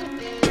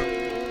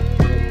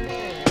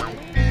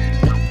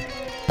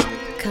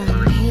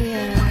 Come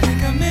here. I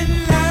think I'm in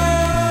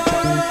love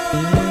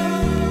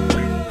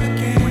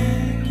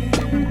again.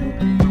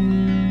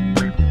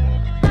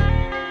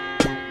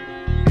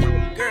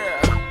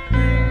 Girl,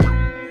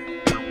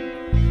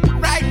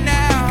 right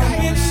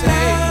now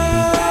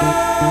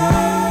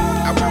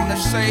I wanna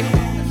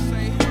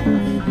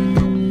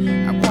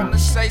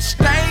say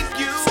thank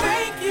you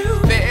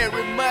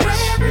very much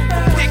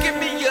for picking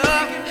me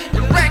up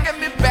and bringing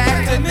me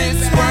back to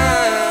this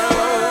world.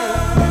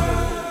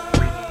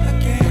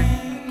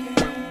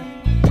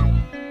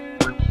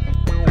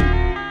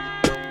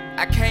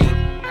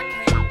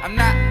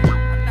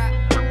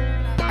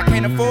 I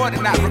can't afford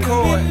to not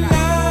record.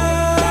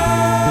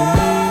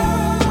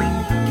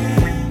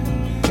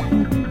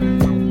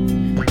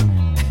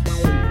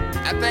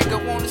 I think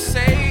I wanna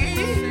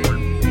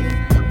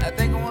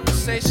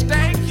say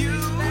thank you.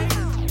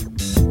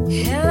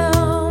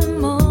 Hello,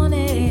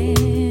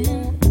 morning.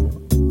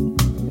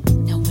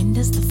 Now when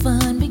does the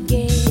fun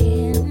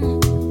begin?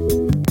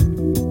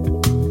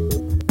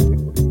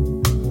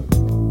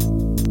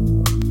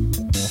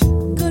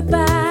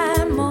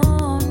 Goodbye,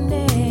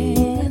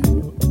 morning.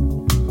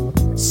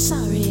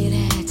 Sorry it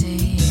had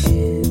to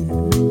end.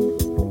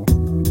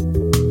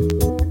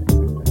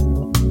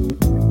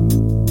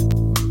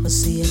 Well,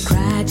 see, I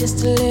cried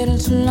just a little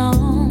too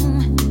long.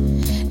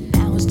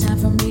 Now it's time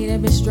for me to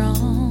be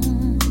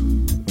strong.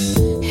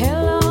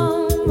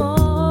 Hello,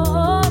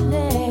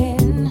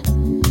 morning.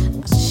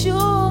 I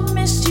sure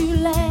missed you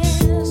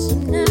last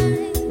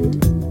night.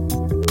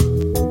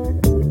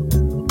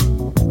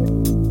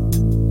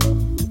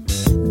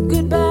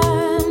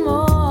 Goodbye,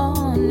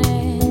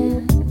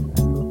 morning.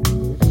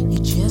 You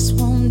just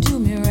won't do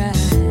me right.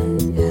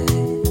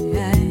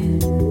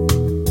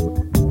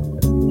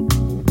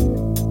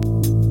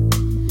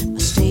 I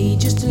stayed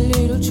just a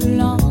little too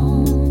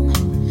long.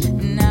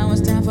 Now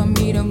it's time for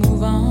me to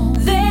move on.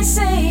 They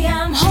say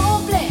I'm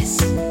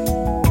hopeless.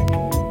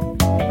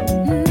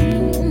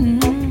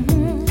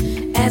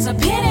 As a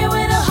penny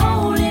with a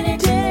hole in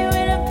it. Penny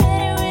with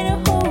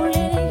a hole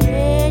in it.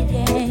 Yeah,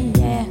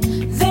 yeah, yeah.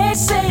 They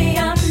say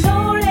I'm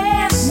no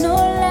less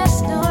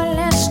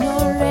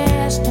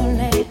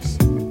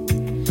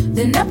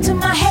than up to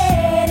my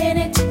head in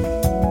it.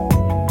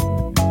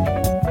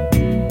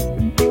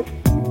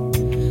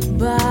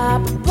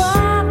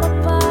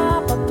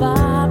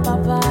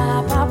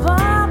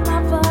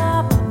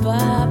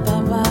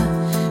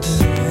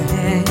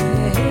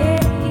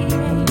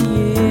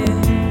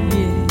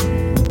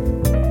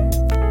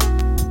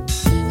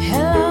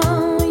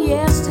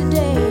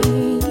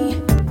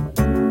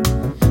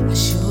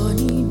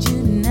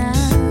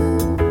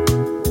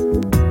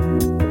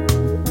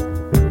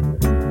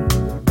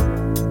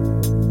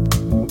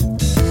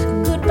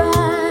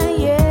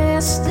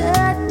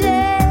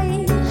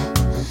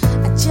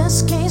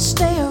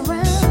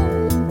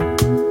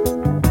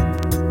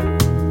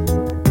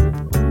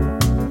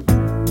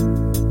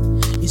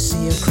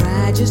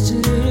 just a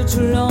little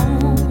too long.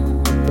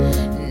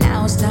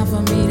 Now it's time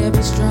for me to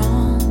be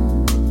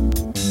strong.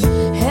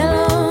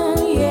 Hello,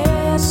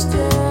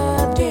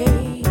 yesterday.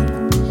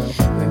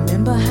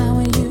 Remember how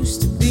it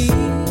used to be.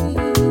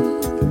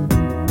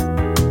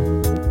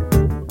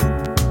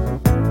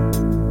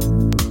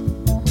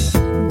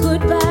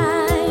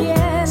 Goodbye,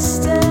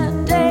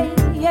 yesterday.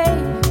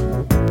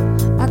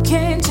 I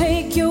can't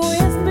take you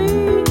with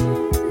me.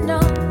 No,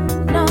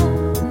 no,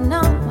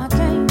 no, I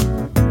can't.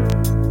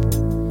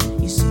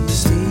 You see, you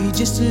stayed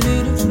just a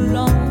little too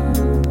long,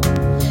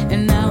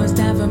 and now it's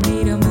time for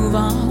me to move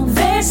on.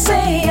 They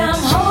say I'm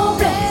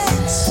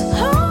hopeless,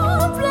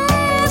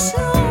 hopeless,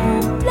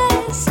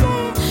 hopeless,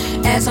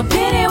 yeah. As a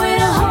penny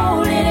with a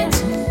hole in it.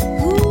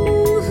 Ooh,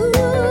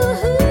 ooh,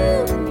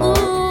 ooh,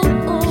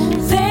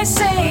 ooh. They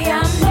say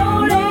I'm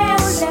no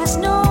less,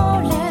 no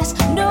less,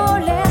 no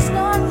less,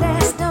 no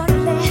less, no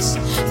less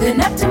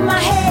than up to my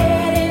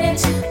head in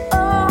it.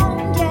 Oh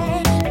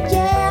yeah,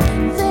 yeah.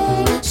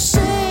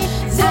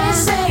 They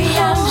say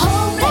I'm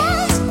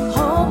hopeless,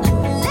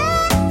 hopeless,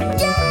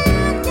 yeah,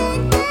 yeah,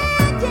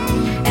 yeah,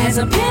 yeah. As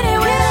a penny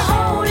with a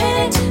hole in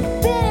it,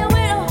 penny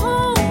with a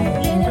hole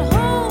in it,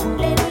 hole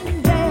in it,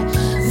 yeah.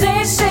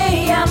 They say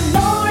I'm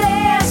no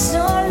less,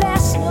 no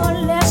less, no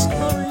less,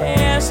 no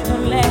less, no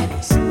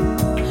less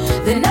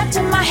than up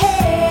to my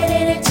head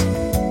in it.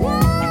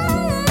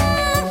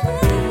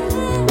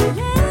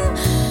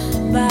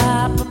 Ba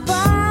ba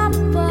ba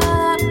ba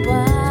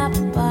ba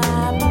ba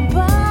ba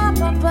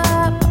ba ba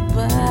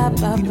ba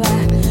ba ba.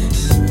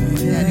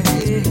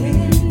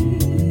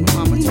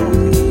 Mama told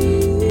me.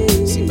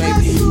 See, baby.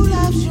 Guess who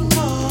loves you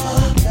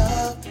more?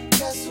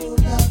 Guess who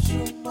loves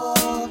you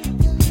more?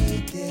 You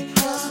need it.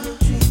 Guess who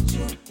treats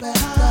you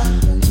better?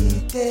 You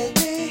need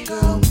it.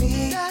 Girl, me.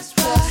 That's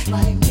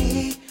right, me.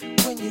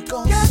 When you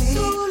gon' see,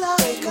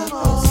 wake up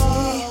and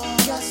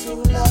see. Guess who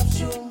loves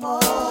you more?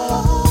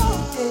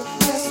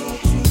 Guess who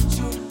treats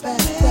you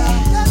better?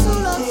 Guess who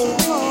loves you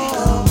more?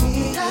 Girl, me.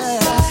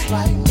 That's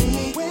right, me.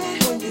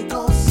 When you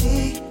gon'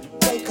 see,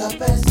 wake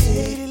up and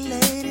see.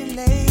 Lady,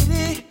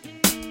 lady,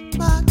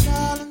 my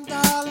darling,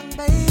 darling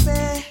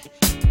baby,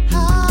 I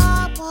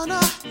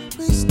wanna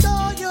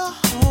restore your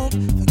hope.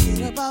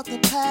 Forget about the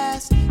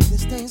past,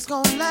 this thing's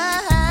gon'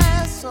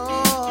 last.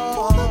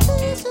 All the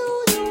things you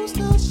used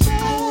to share,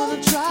 I wanna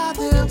try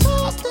them. I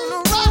wanna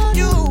rock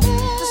you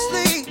to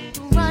sleep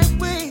the right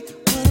way.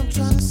 What I'm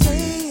trying to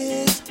say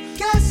is,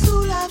 guess who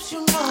loves you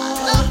more? I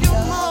love you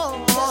more.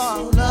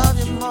 Love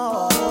you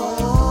more.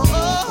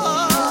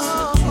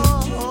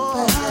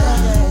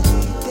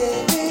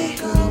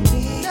 Girl,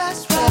 me.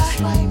 That's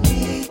right, me.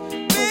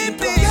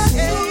 Baby, guess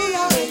who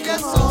loves me?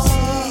 Guess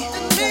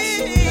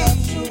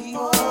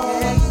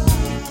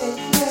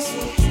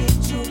who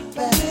treats you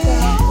better?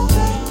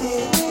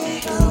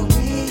 Girl,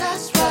 me.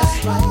 That's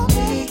right,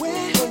 me.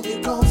 When you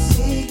gon'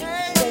 see,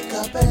 wake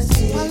up and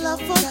see. My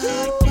love for you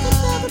will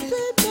never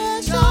be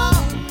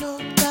measured. No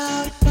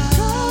doubt about it.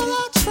 Girl,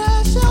 I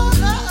treasure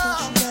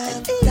and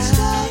each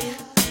day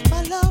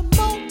my love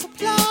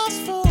multiplies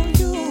for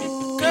you.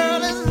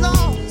 Girl, as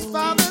long as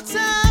Father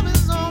Time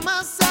is on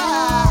my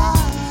side,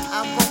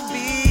 I'm gon'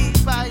 be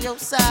by your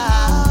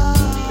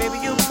side. Baby,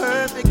 you're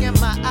perfect in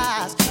my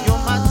eyes.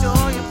 You're my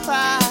joy and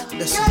pride.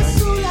 Listen,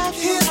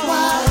 here's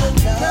why.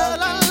 Girl,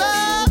 I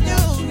love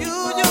you.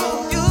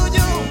 You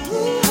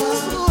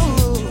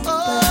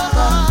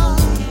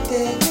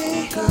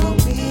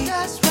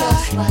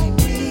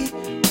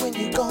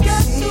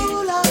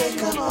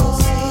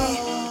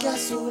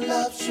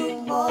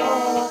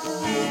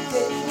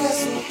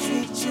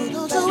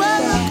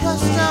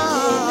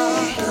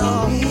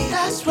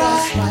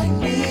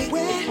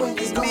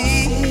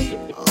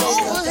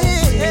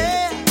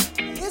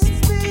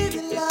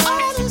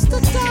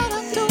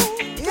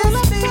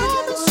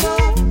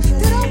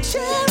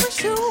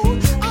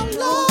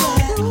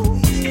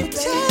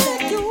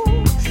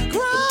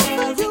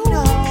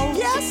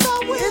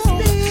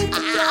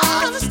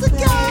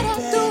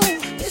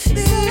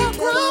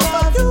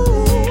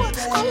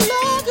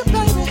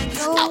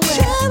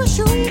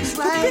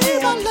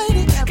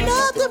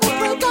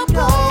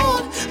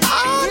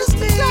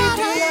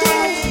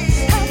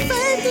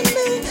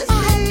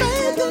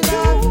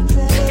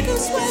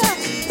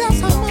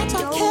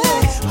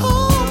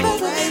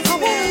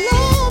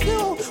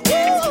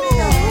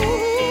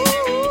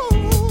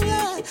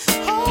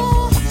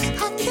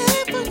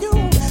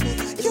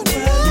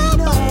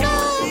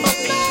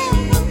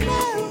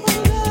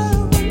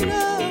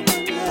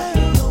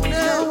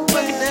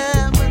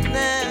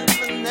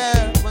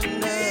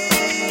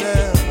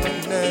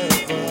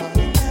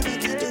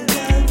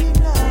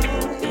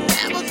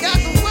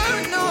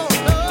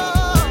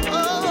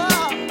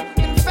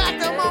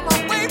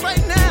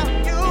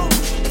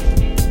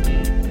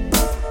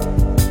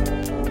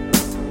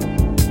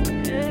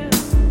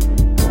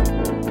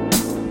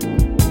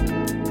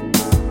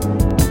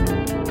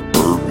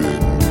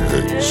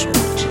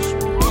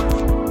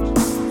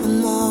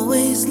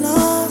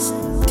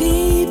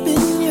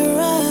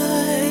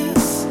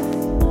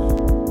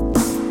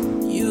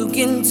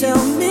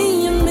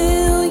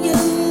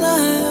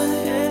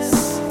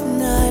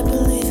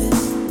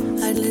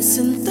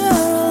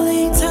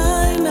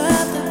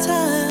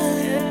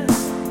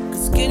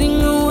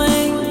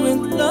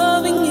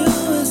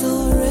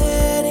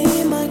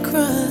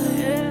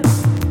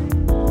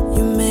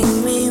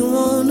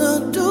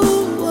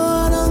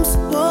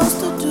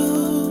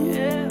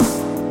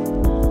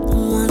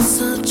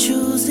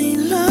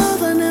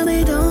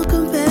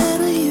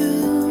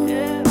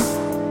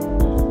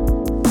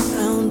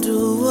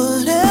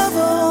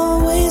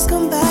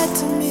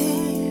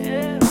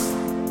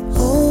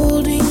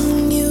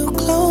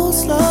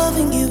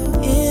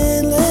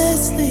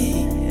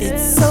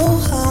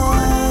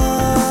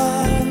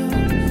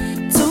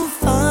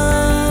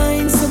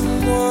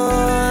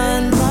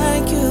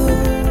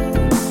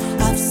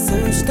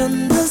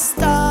under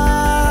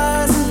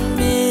stars and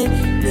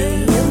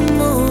million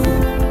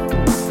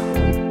moons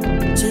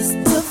just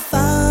to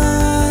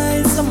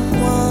find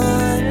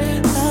someone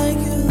like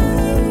you.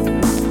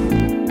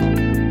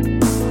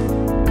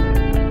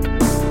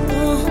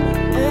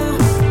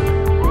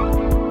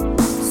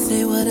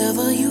 Say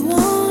whatever you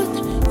want,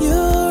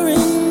 you're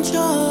in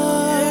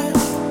charge.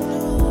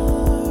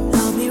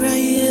 I'll be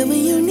right here when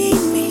you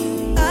need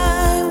me.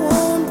 I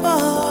won't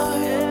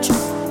barge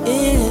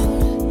in.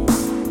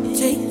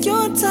 Take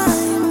your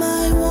time,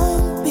 I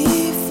won't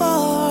be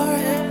far.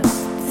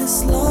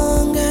 As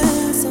long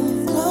as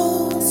I'm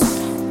close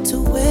to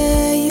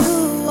where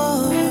you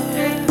are.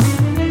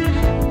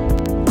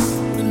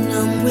 When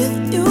I'm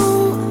with you,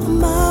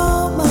 I'm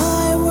out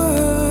my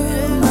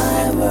world,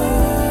 my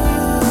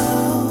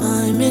world.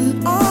 I'm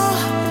in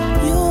awe,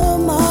 you're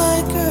my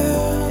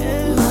girl,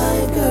 my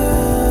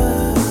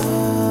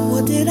girl.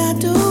 What did I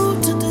do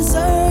to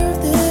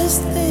deserve this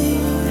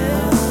thing?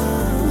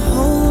 I'm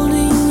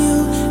holding you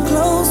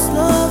close,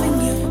 loving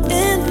you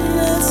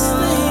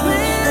endlessly.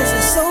 'Cause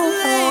it's so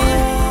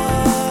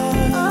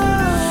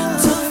hard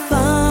to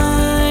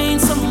find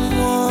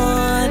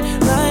someone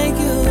like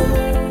you.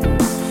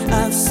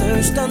 I've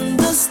searched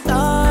under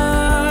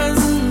stars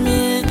and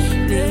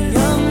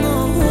million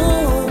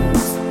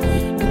moons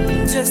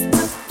just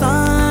to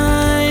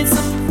find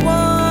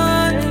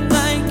someone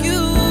like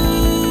you.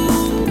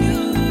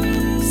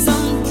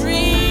 Some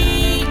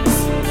dreams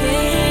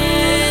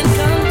can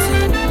come to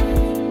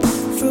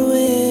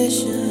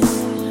fruition.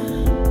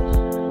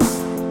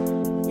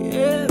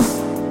 Yeah,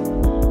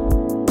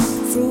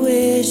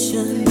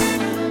 fruition.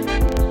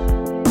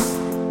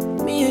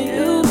 Me and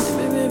you,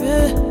 baby,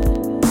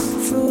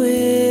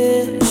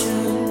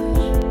 fruition.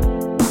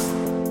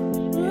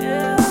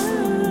 Yeah.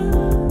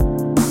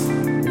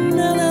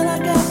 Now that I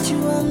got you,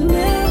 I'll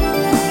never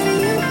let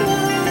you go.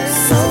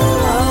 So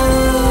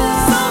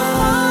hard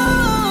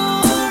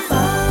to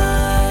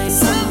find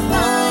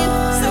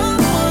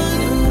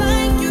someone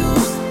like you.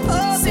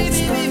 Oh,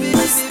 baby, baby,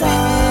 the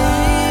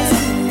stars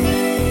and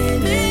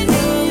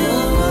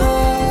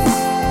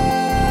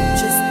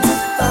just to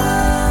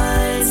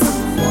find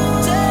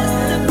someone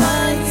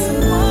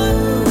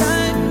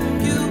like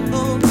you.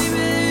 Oh,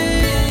 baby.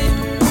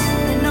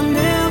 And I'm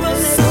never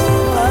so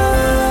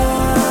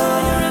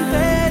hard. You're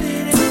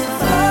embedded in my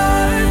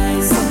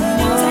heart.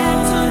 Something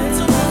tattooed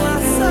to my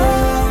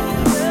soul.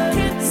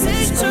 Can't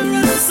picture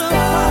us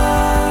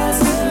apart.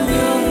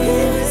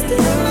 It's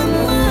still in my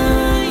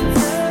mind.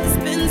 It's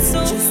been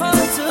so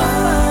hard to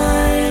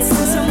find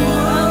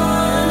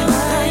someone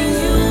like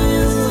you.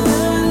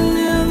 I'll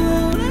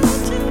never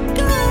let you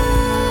go.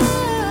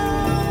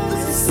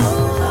 It's so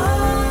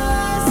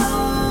hard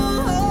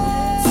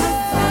to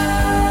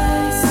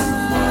find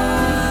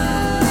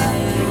someone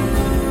like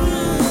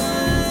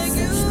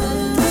you.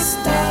 The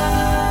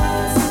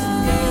stars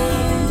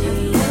and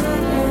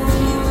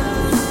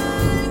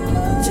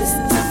just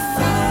to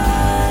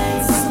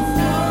find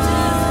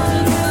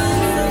someone like you.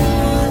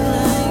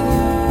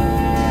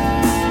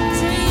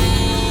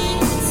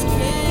 Dreams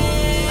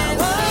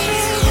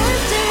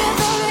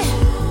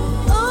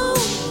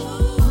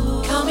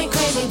Call me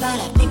crazy, but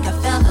I think I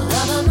found the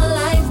love of my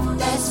life.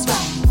 That's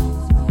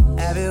right.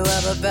 Have you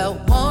ever felt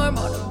warm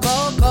on a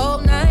cold,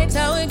 cold night?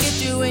 How it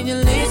get you when you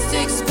least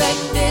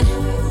expect it,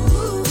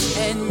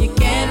 and you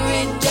can't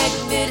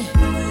reject it.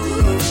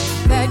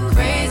 That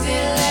crazy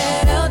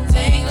little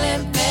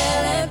tingling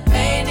feeling,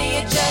 pain in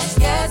your chest,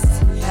 yes,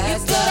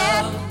 that's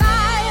love.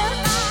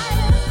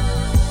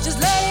 Just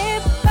let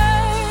it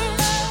burn.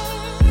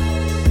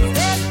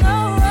 There's no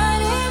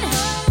running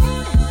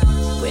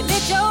when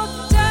it's your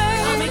turn.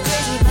 Call me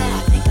crazy, but I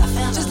think I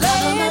found Just the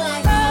let love of my it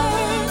life.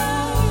 burn.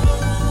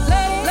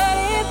 Let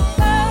it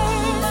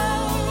burn.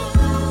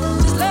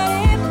 Just let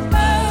it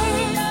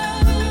burn.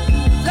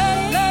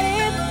 Let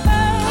it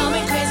burn. Call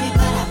me crazy,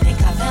 but I think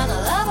I found the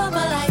love of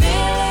my life.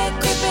 Feel it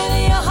creeping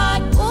in your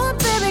heart. Oh,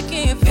 baby,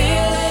 can you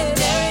feel it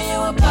tearing you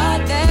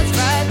apart? That's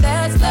right,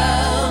 that's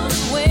love.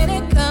 When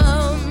it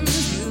comes,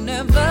 you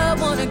never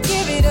wanna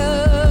give it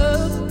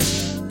up.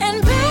 And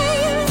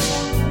babe,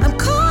 I'm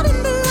caught in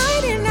the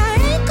light and I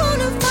ain't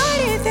gonna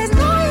fight it. There's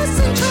no use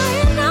in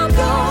trying, I'm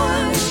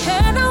yours.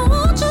 And I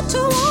want you to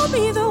want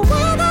me the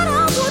way that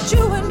I want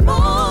you and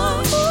more.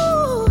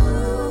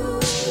 Ooh.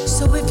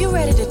 So if you're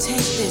ready to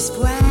take this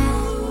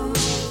ride,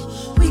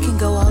 we can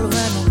go all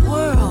around the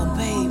world,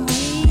 baby.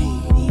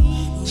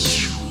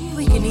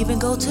 We can even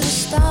go to the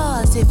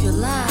stars if you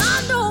like.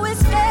 I know it's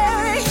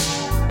scary,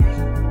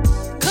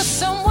 'cause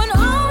someone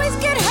always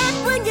get hurt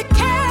when you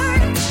care.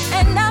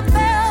 And I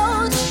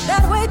felt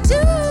that way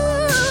too.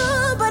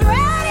 But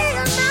ready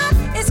or not,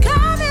 it's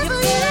coming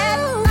for you.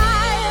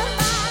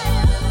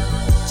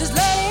 Just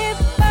let it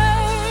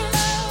burn.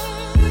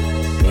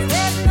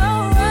 There's no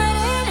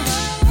running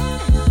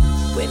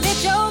when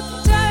it's your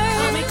turn.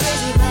 Call me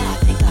crazy, but I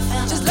think I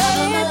found Just the let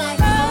love of my it life.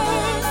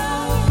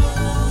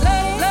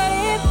 burn. Let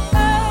it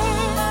burn.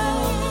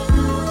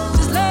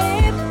 Just let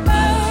it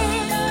burn.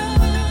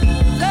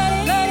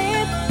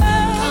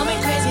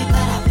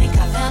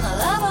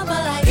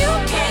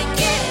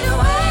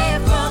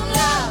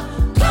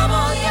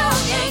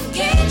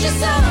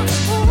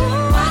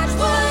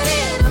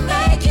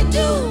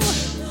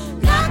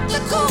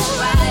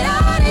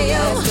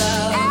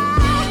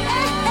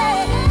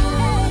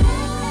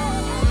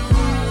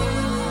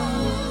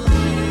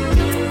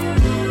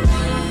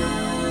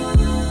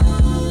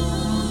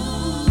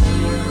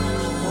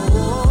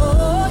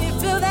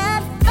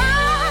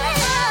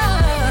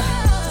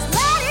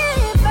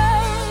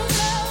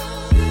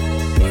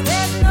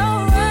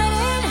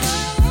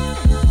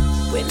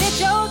 when it's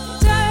your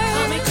turn.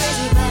 Call me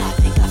crazy, but I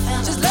think I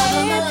found just let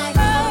it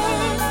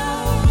burn.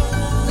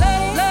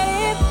 Let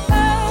it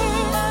burn.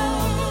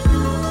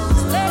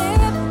 Just let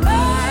it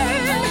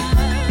burn.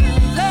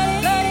 Let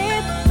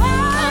it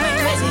burn. Call me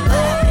crazy, but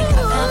I think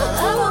I found the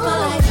love of my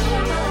life.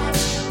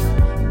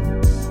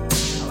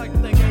 I like to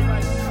thank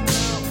everybody for coming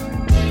out.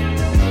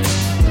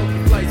 Hope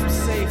your flights were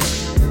safe.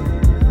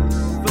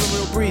 Feeling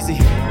real breezy.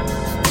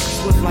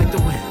 Swift like the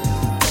wind.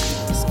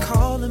 It's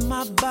calling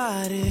my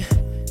body.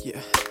 Yeah.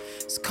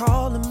 It's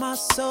calling my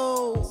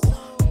soul.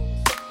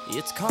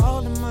 It's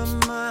calling my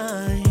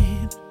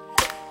mind.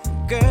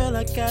 Girl,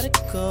 I gotta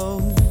go.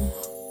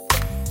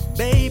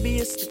 Baby,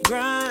 it's the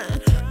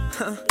grind.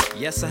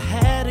 Yes, I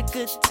had a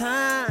good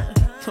time.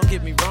 Don't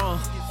get me wrong,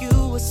 you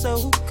were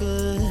so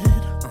good.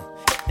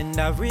 And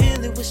I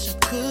really wish I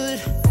could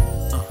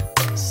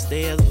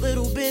stay a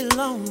little bit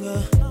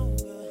longer.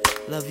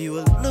 Love you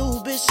a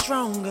little bit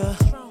stronger.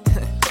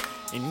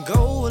 And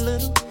go a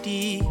little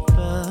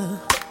deeper.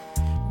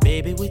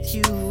 Baby, with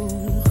you.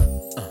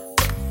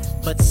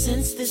 But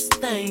since this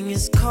thing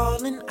is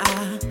calling,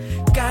 I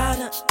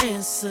gotta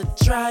answer.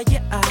 Dry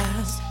your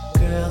eyes,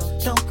 girl,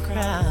 don't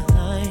cry.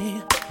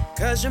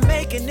 Cause you're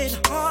making it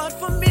hard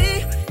for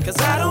me. Cause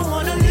I don't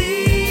wanna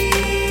leave.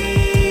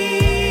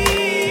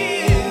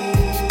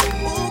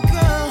 Ooh,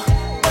 girl,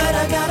 but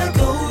I gotta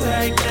go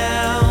right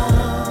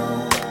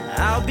now.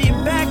 I'll be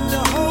back to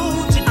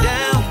hold you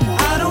down.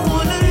 I don't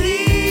wanna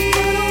leave.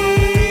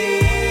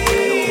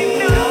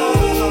 No.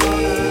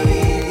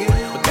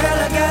 But girl,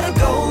 I gotta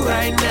go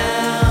right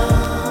now.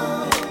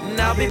 And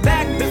I'll be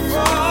back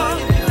before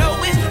you know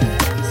it.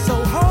 So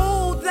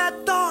hold that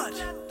thought.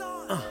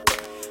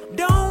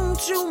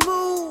 Don't you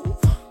move.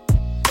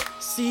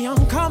 See,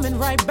 I'm coming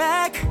right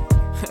back.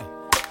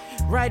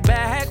 Right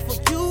back for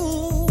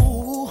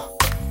you.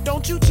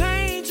 Don't you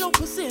change your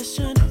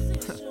position.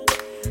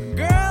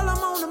 Girl,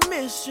 I'm on a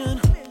mission.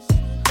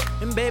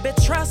 And baby,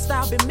 trust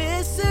I'll be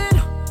missing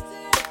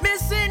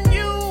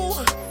you.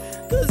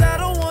 Cause I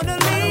don't wanna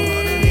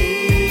leave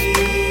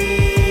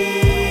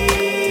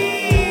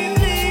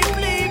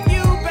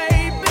you,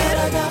 baby. But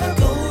I gotta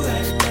go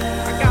right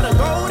now. I gotta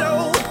go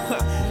though.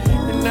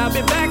 And I'll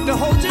be back to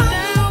hold you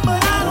down.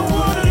 But I don't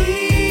wanna leave.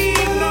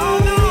 No.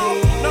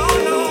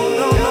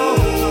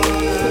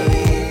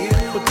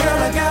 But girl,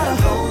 I gotta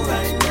go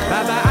right now.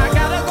 Bye-bye, I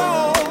gotta go.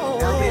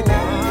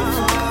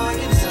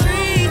 The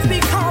streets be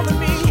calling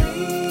me.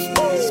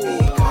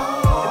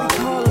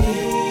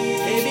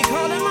 They be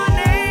calling my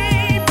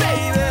name,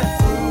 baby.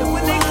 And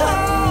when they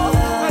call,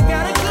 I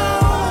gotta go.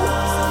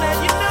 So let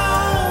you know.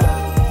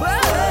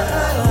 But I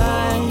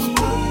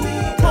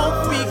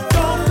won't be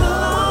gone for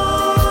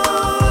long.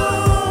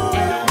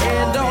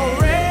 And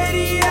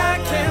already I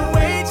can't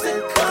wait to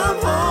come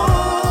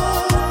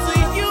home to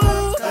you.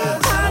 I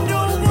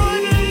don't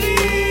wanna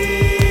leave.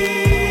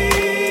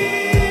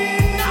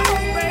 No,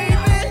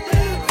 baby.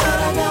 But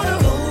I gotta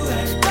go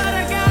right now.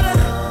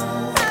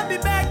 But I'll be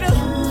back to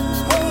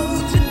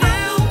hold you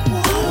down.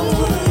 I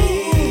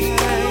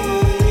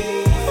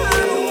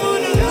don't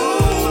wanna go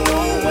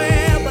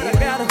nowhere. But I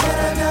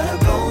gotta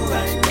go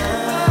right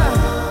now.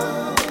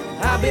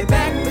 I'll be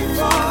back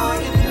before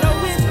you know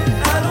it.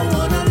 I don't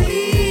wanna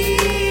leave,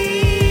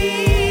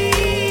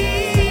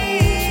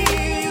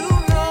 you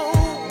know.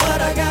 But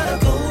I gotta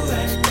go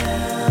right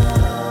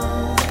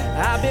now.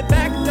 I'll be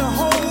back to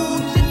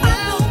hold you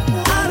down.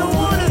 I don't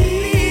wanna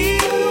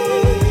leave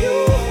you,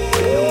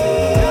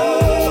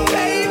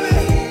 baby.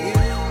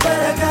 But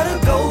I gotta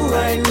go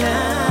right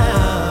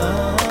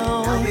now.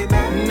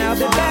 And I'll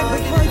be back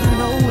before you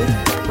know it.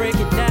 Break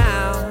it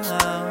down.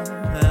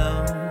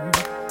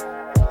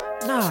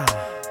 Nah,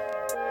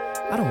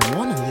 I don't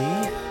wanna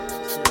leave.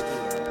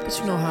 But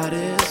you know how it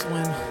is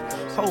when,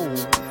 oh,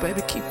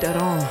 baby, keep that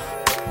on.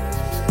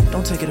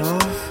 Don't take it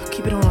off.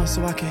 Keep it on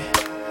so I can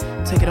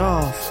take it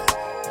off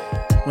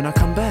when I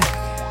come back.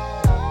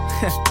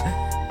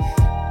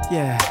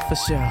 Yeah, for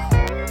sure.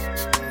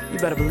 You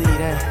better believe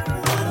that.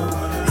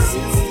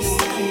 Since this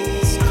thing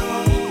is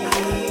calling, I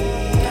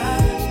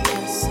gotta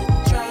answer.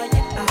 Dry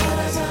your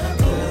eyes, I gotta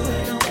go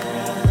right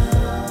now.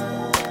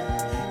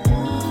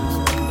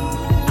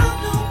 I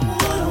don't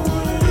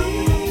wanna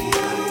leave.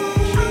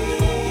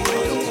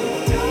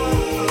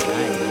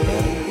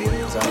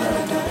 Cause I'll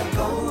never do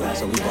that.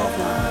 So we both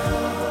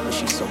know. But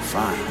she's so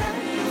fine.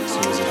 So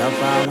is it her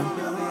problem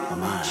or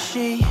mine?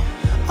 She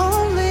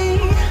only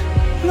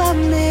love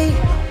me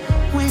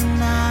when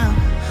I'm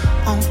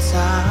on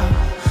top.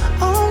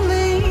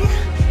 Only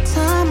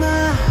time I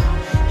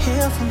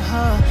hear from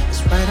her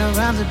is right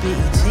around the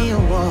BET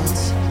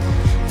Awards.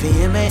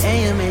 VMA,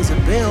 AMAs,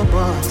 and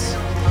billboards.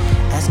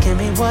 Asking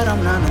me what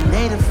I'm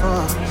nominated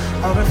for,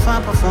 or if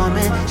I'm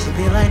performing. She'd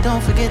be like,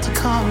 don't forget to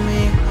call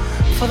me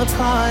for the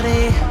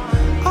party.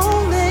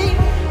 Only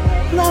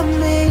love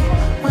me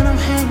when I'm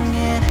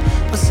hanging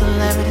with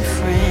celebrity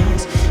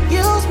friends.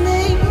 Use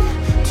me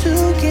to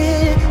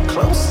get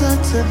closer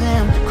to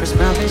them. Chris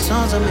Brown plays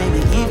songs or maybe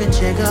even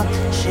Jigga.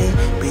 She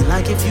be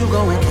like, if you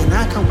going, can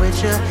I come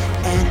with you?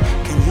 And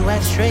can you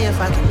act straight if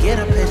I can get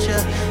a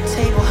picture?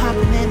 table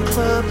hopping in the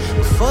club.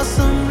 But for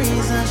some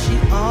reason, she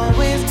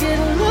always get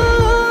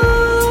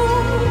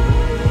low.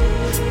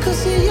 Cause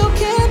see, you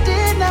can't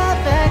deny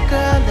that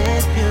girl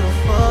is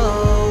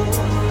beautiful.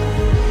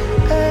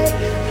 Hey,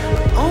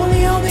 but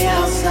only on the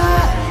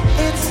outside,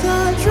 it's a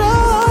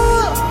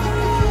drug.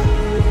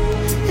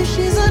 And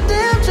she's a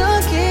damn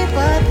junkie,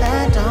 but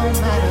that don't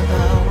matter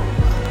though.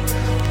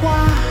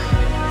 Why?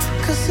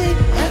 Cause see,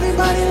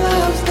 everybody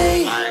loves me.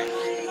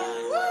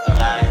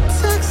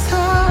 Text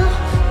her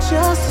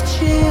just to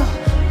chill.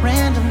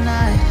 Random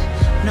night,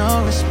 no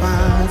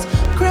response.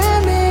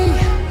 Grammy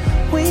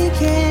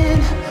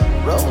weekend,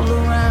 roll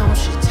around.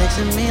 She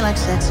texting me like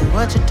sexy,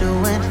 what you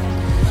doing?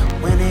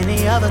 When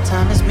any other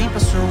time it's me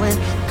pursuing.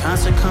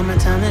 Concert coming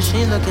town and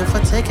she looking for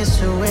tickets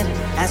to it.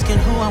 Asking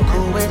who I'm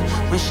cool with.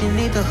 When she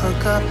need the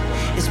hookup,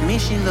 it's me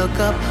she look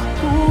up.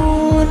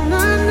 Ooh, and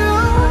I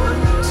know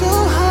to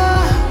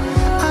her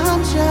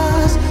I'm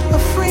just a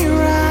free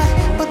ride,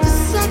 but the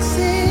sex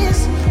is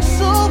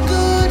so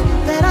good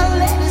that I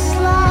let it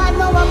slide.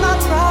 No, I'm not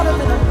proud of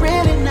it, I'm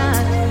really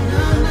not.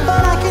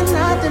 But I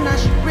cannot deny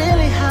she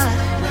really hot.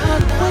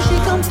 When she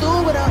come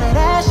through with all that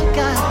ass she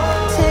got.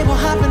 Table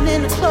hopping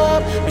in the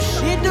club, but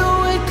she do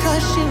it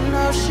cause she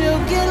knows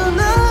she'll get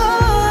love.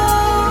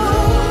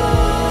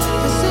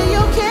 And so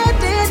you can't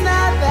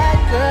deny that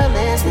girl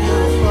is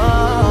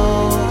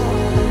beautiful.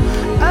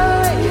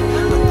 Ay,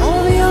 but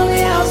only on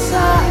the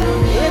outside,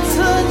 it's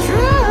a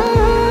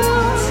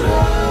drug.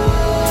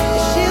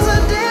 She's a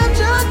damn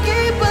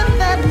junkie, but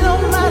that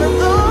don't matter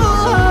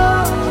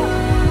though.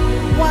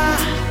 Why?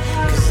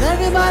 Cause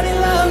everybody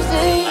loves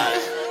me.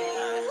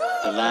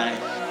 Alive.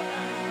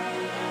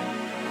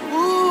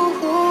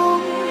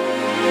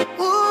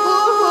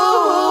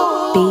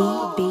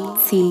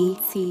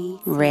 BBT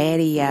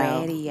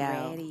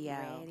Radio.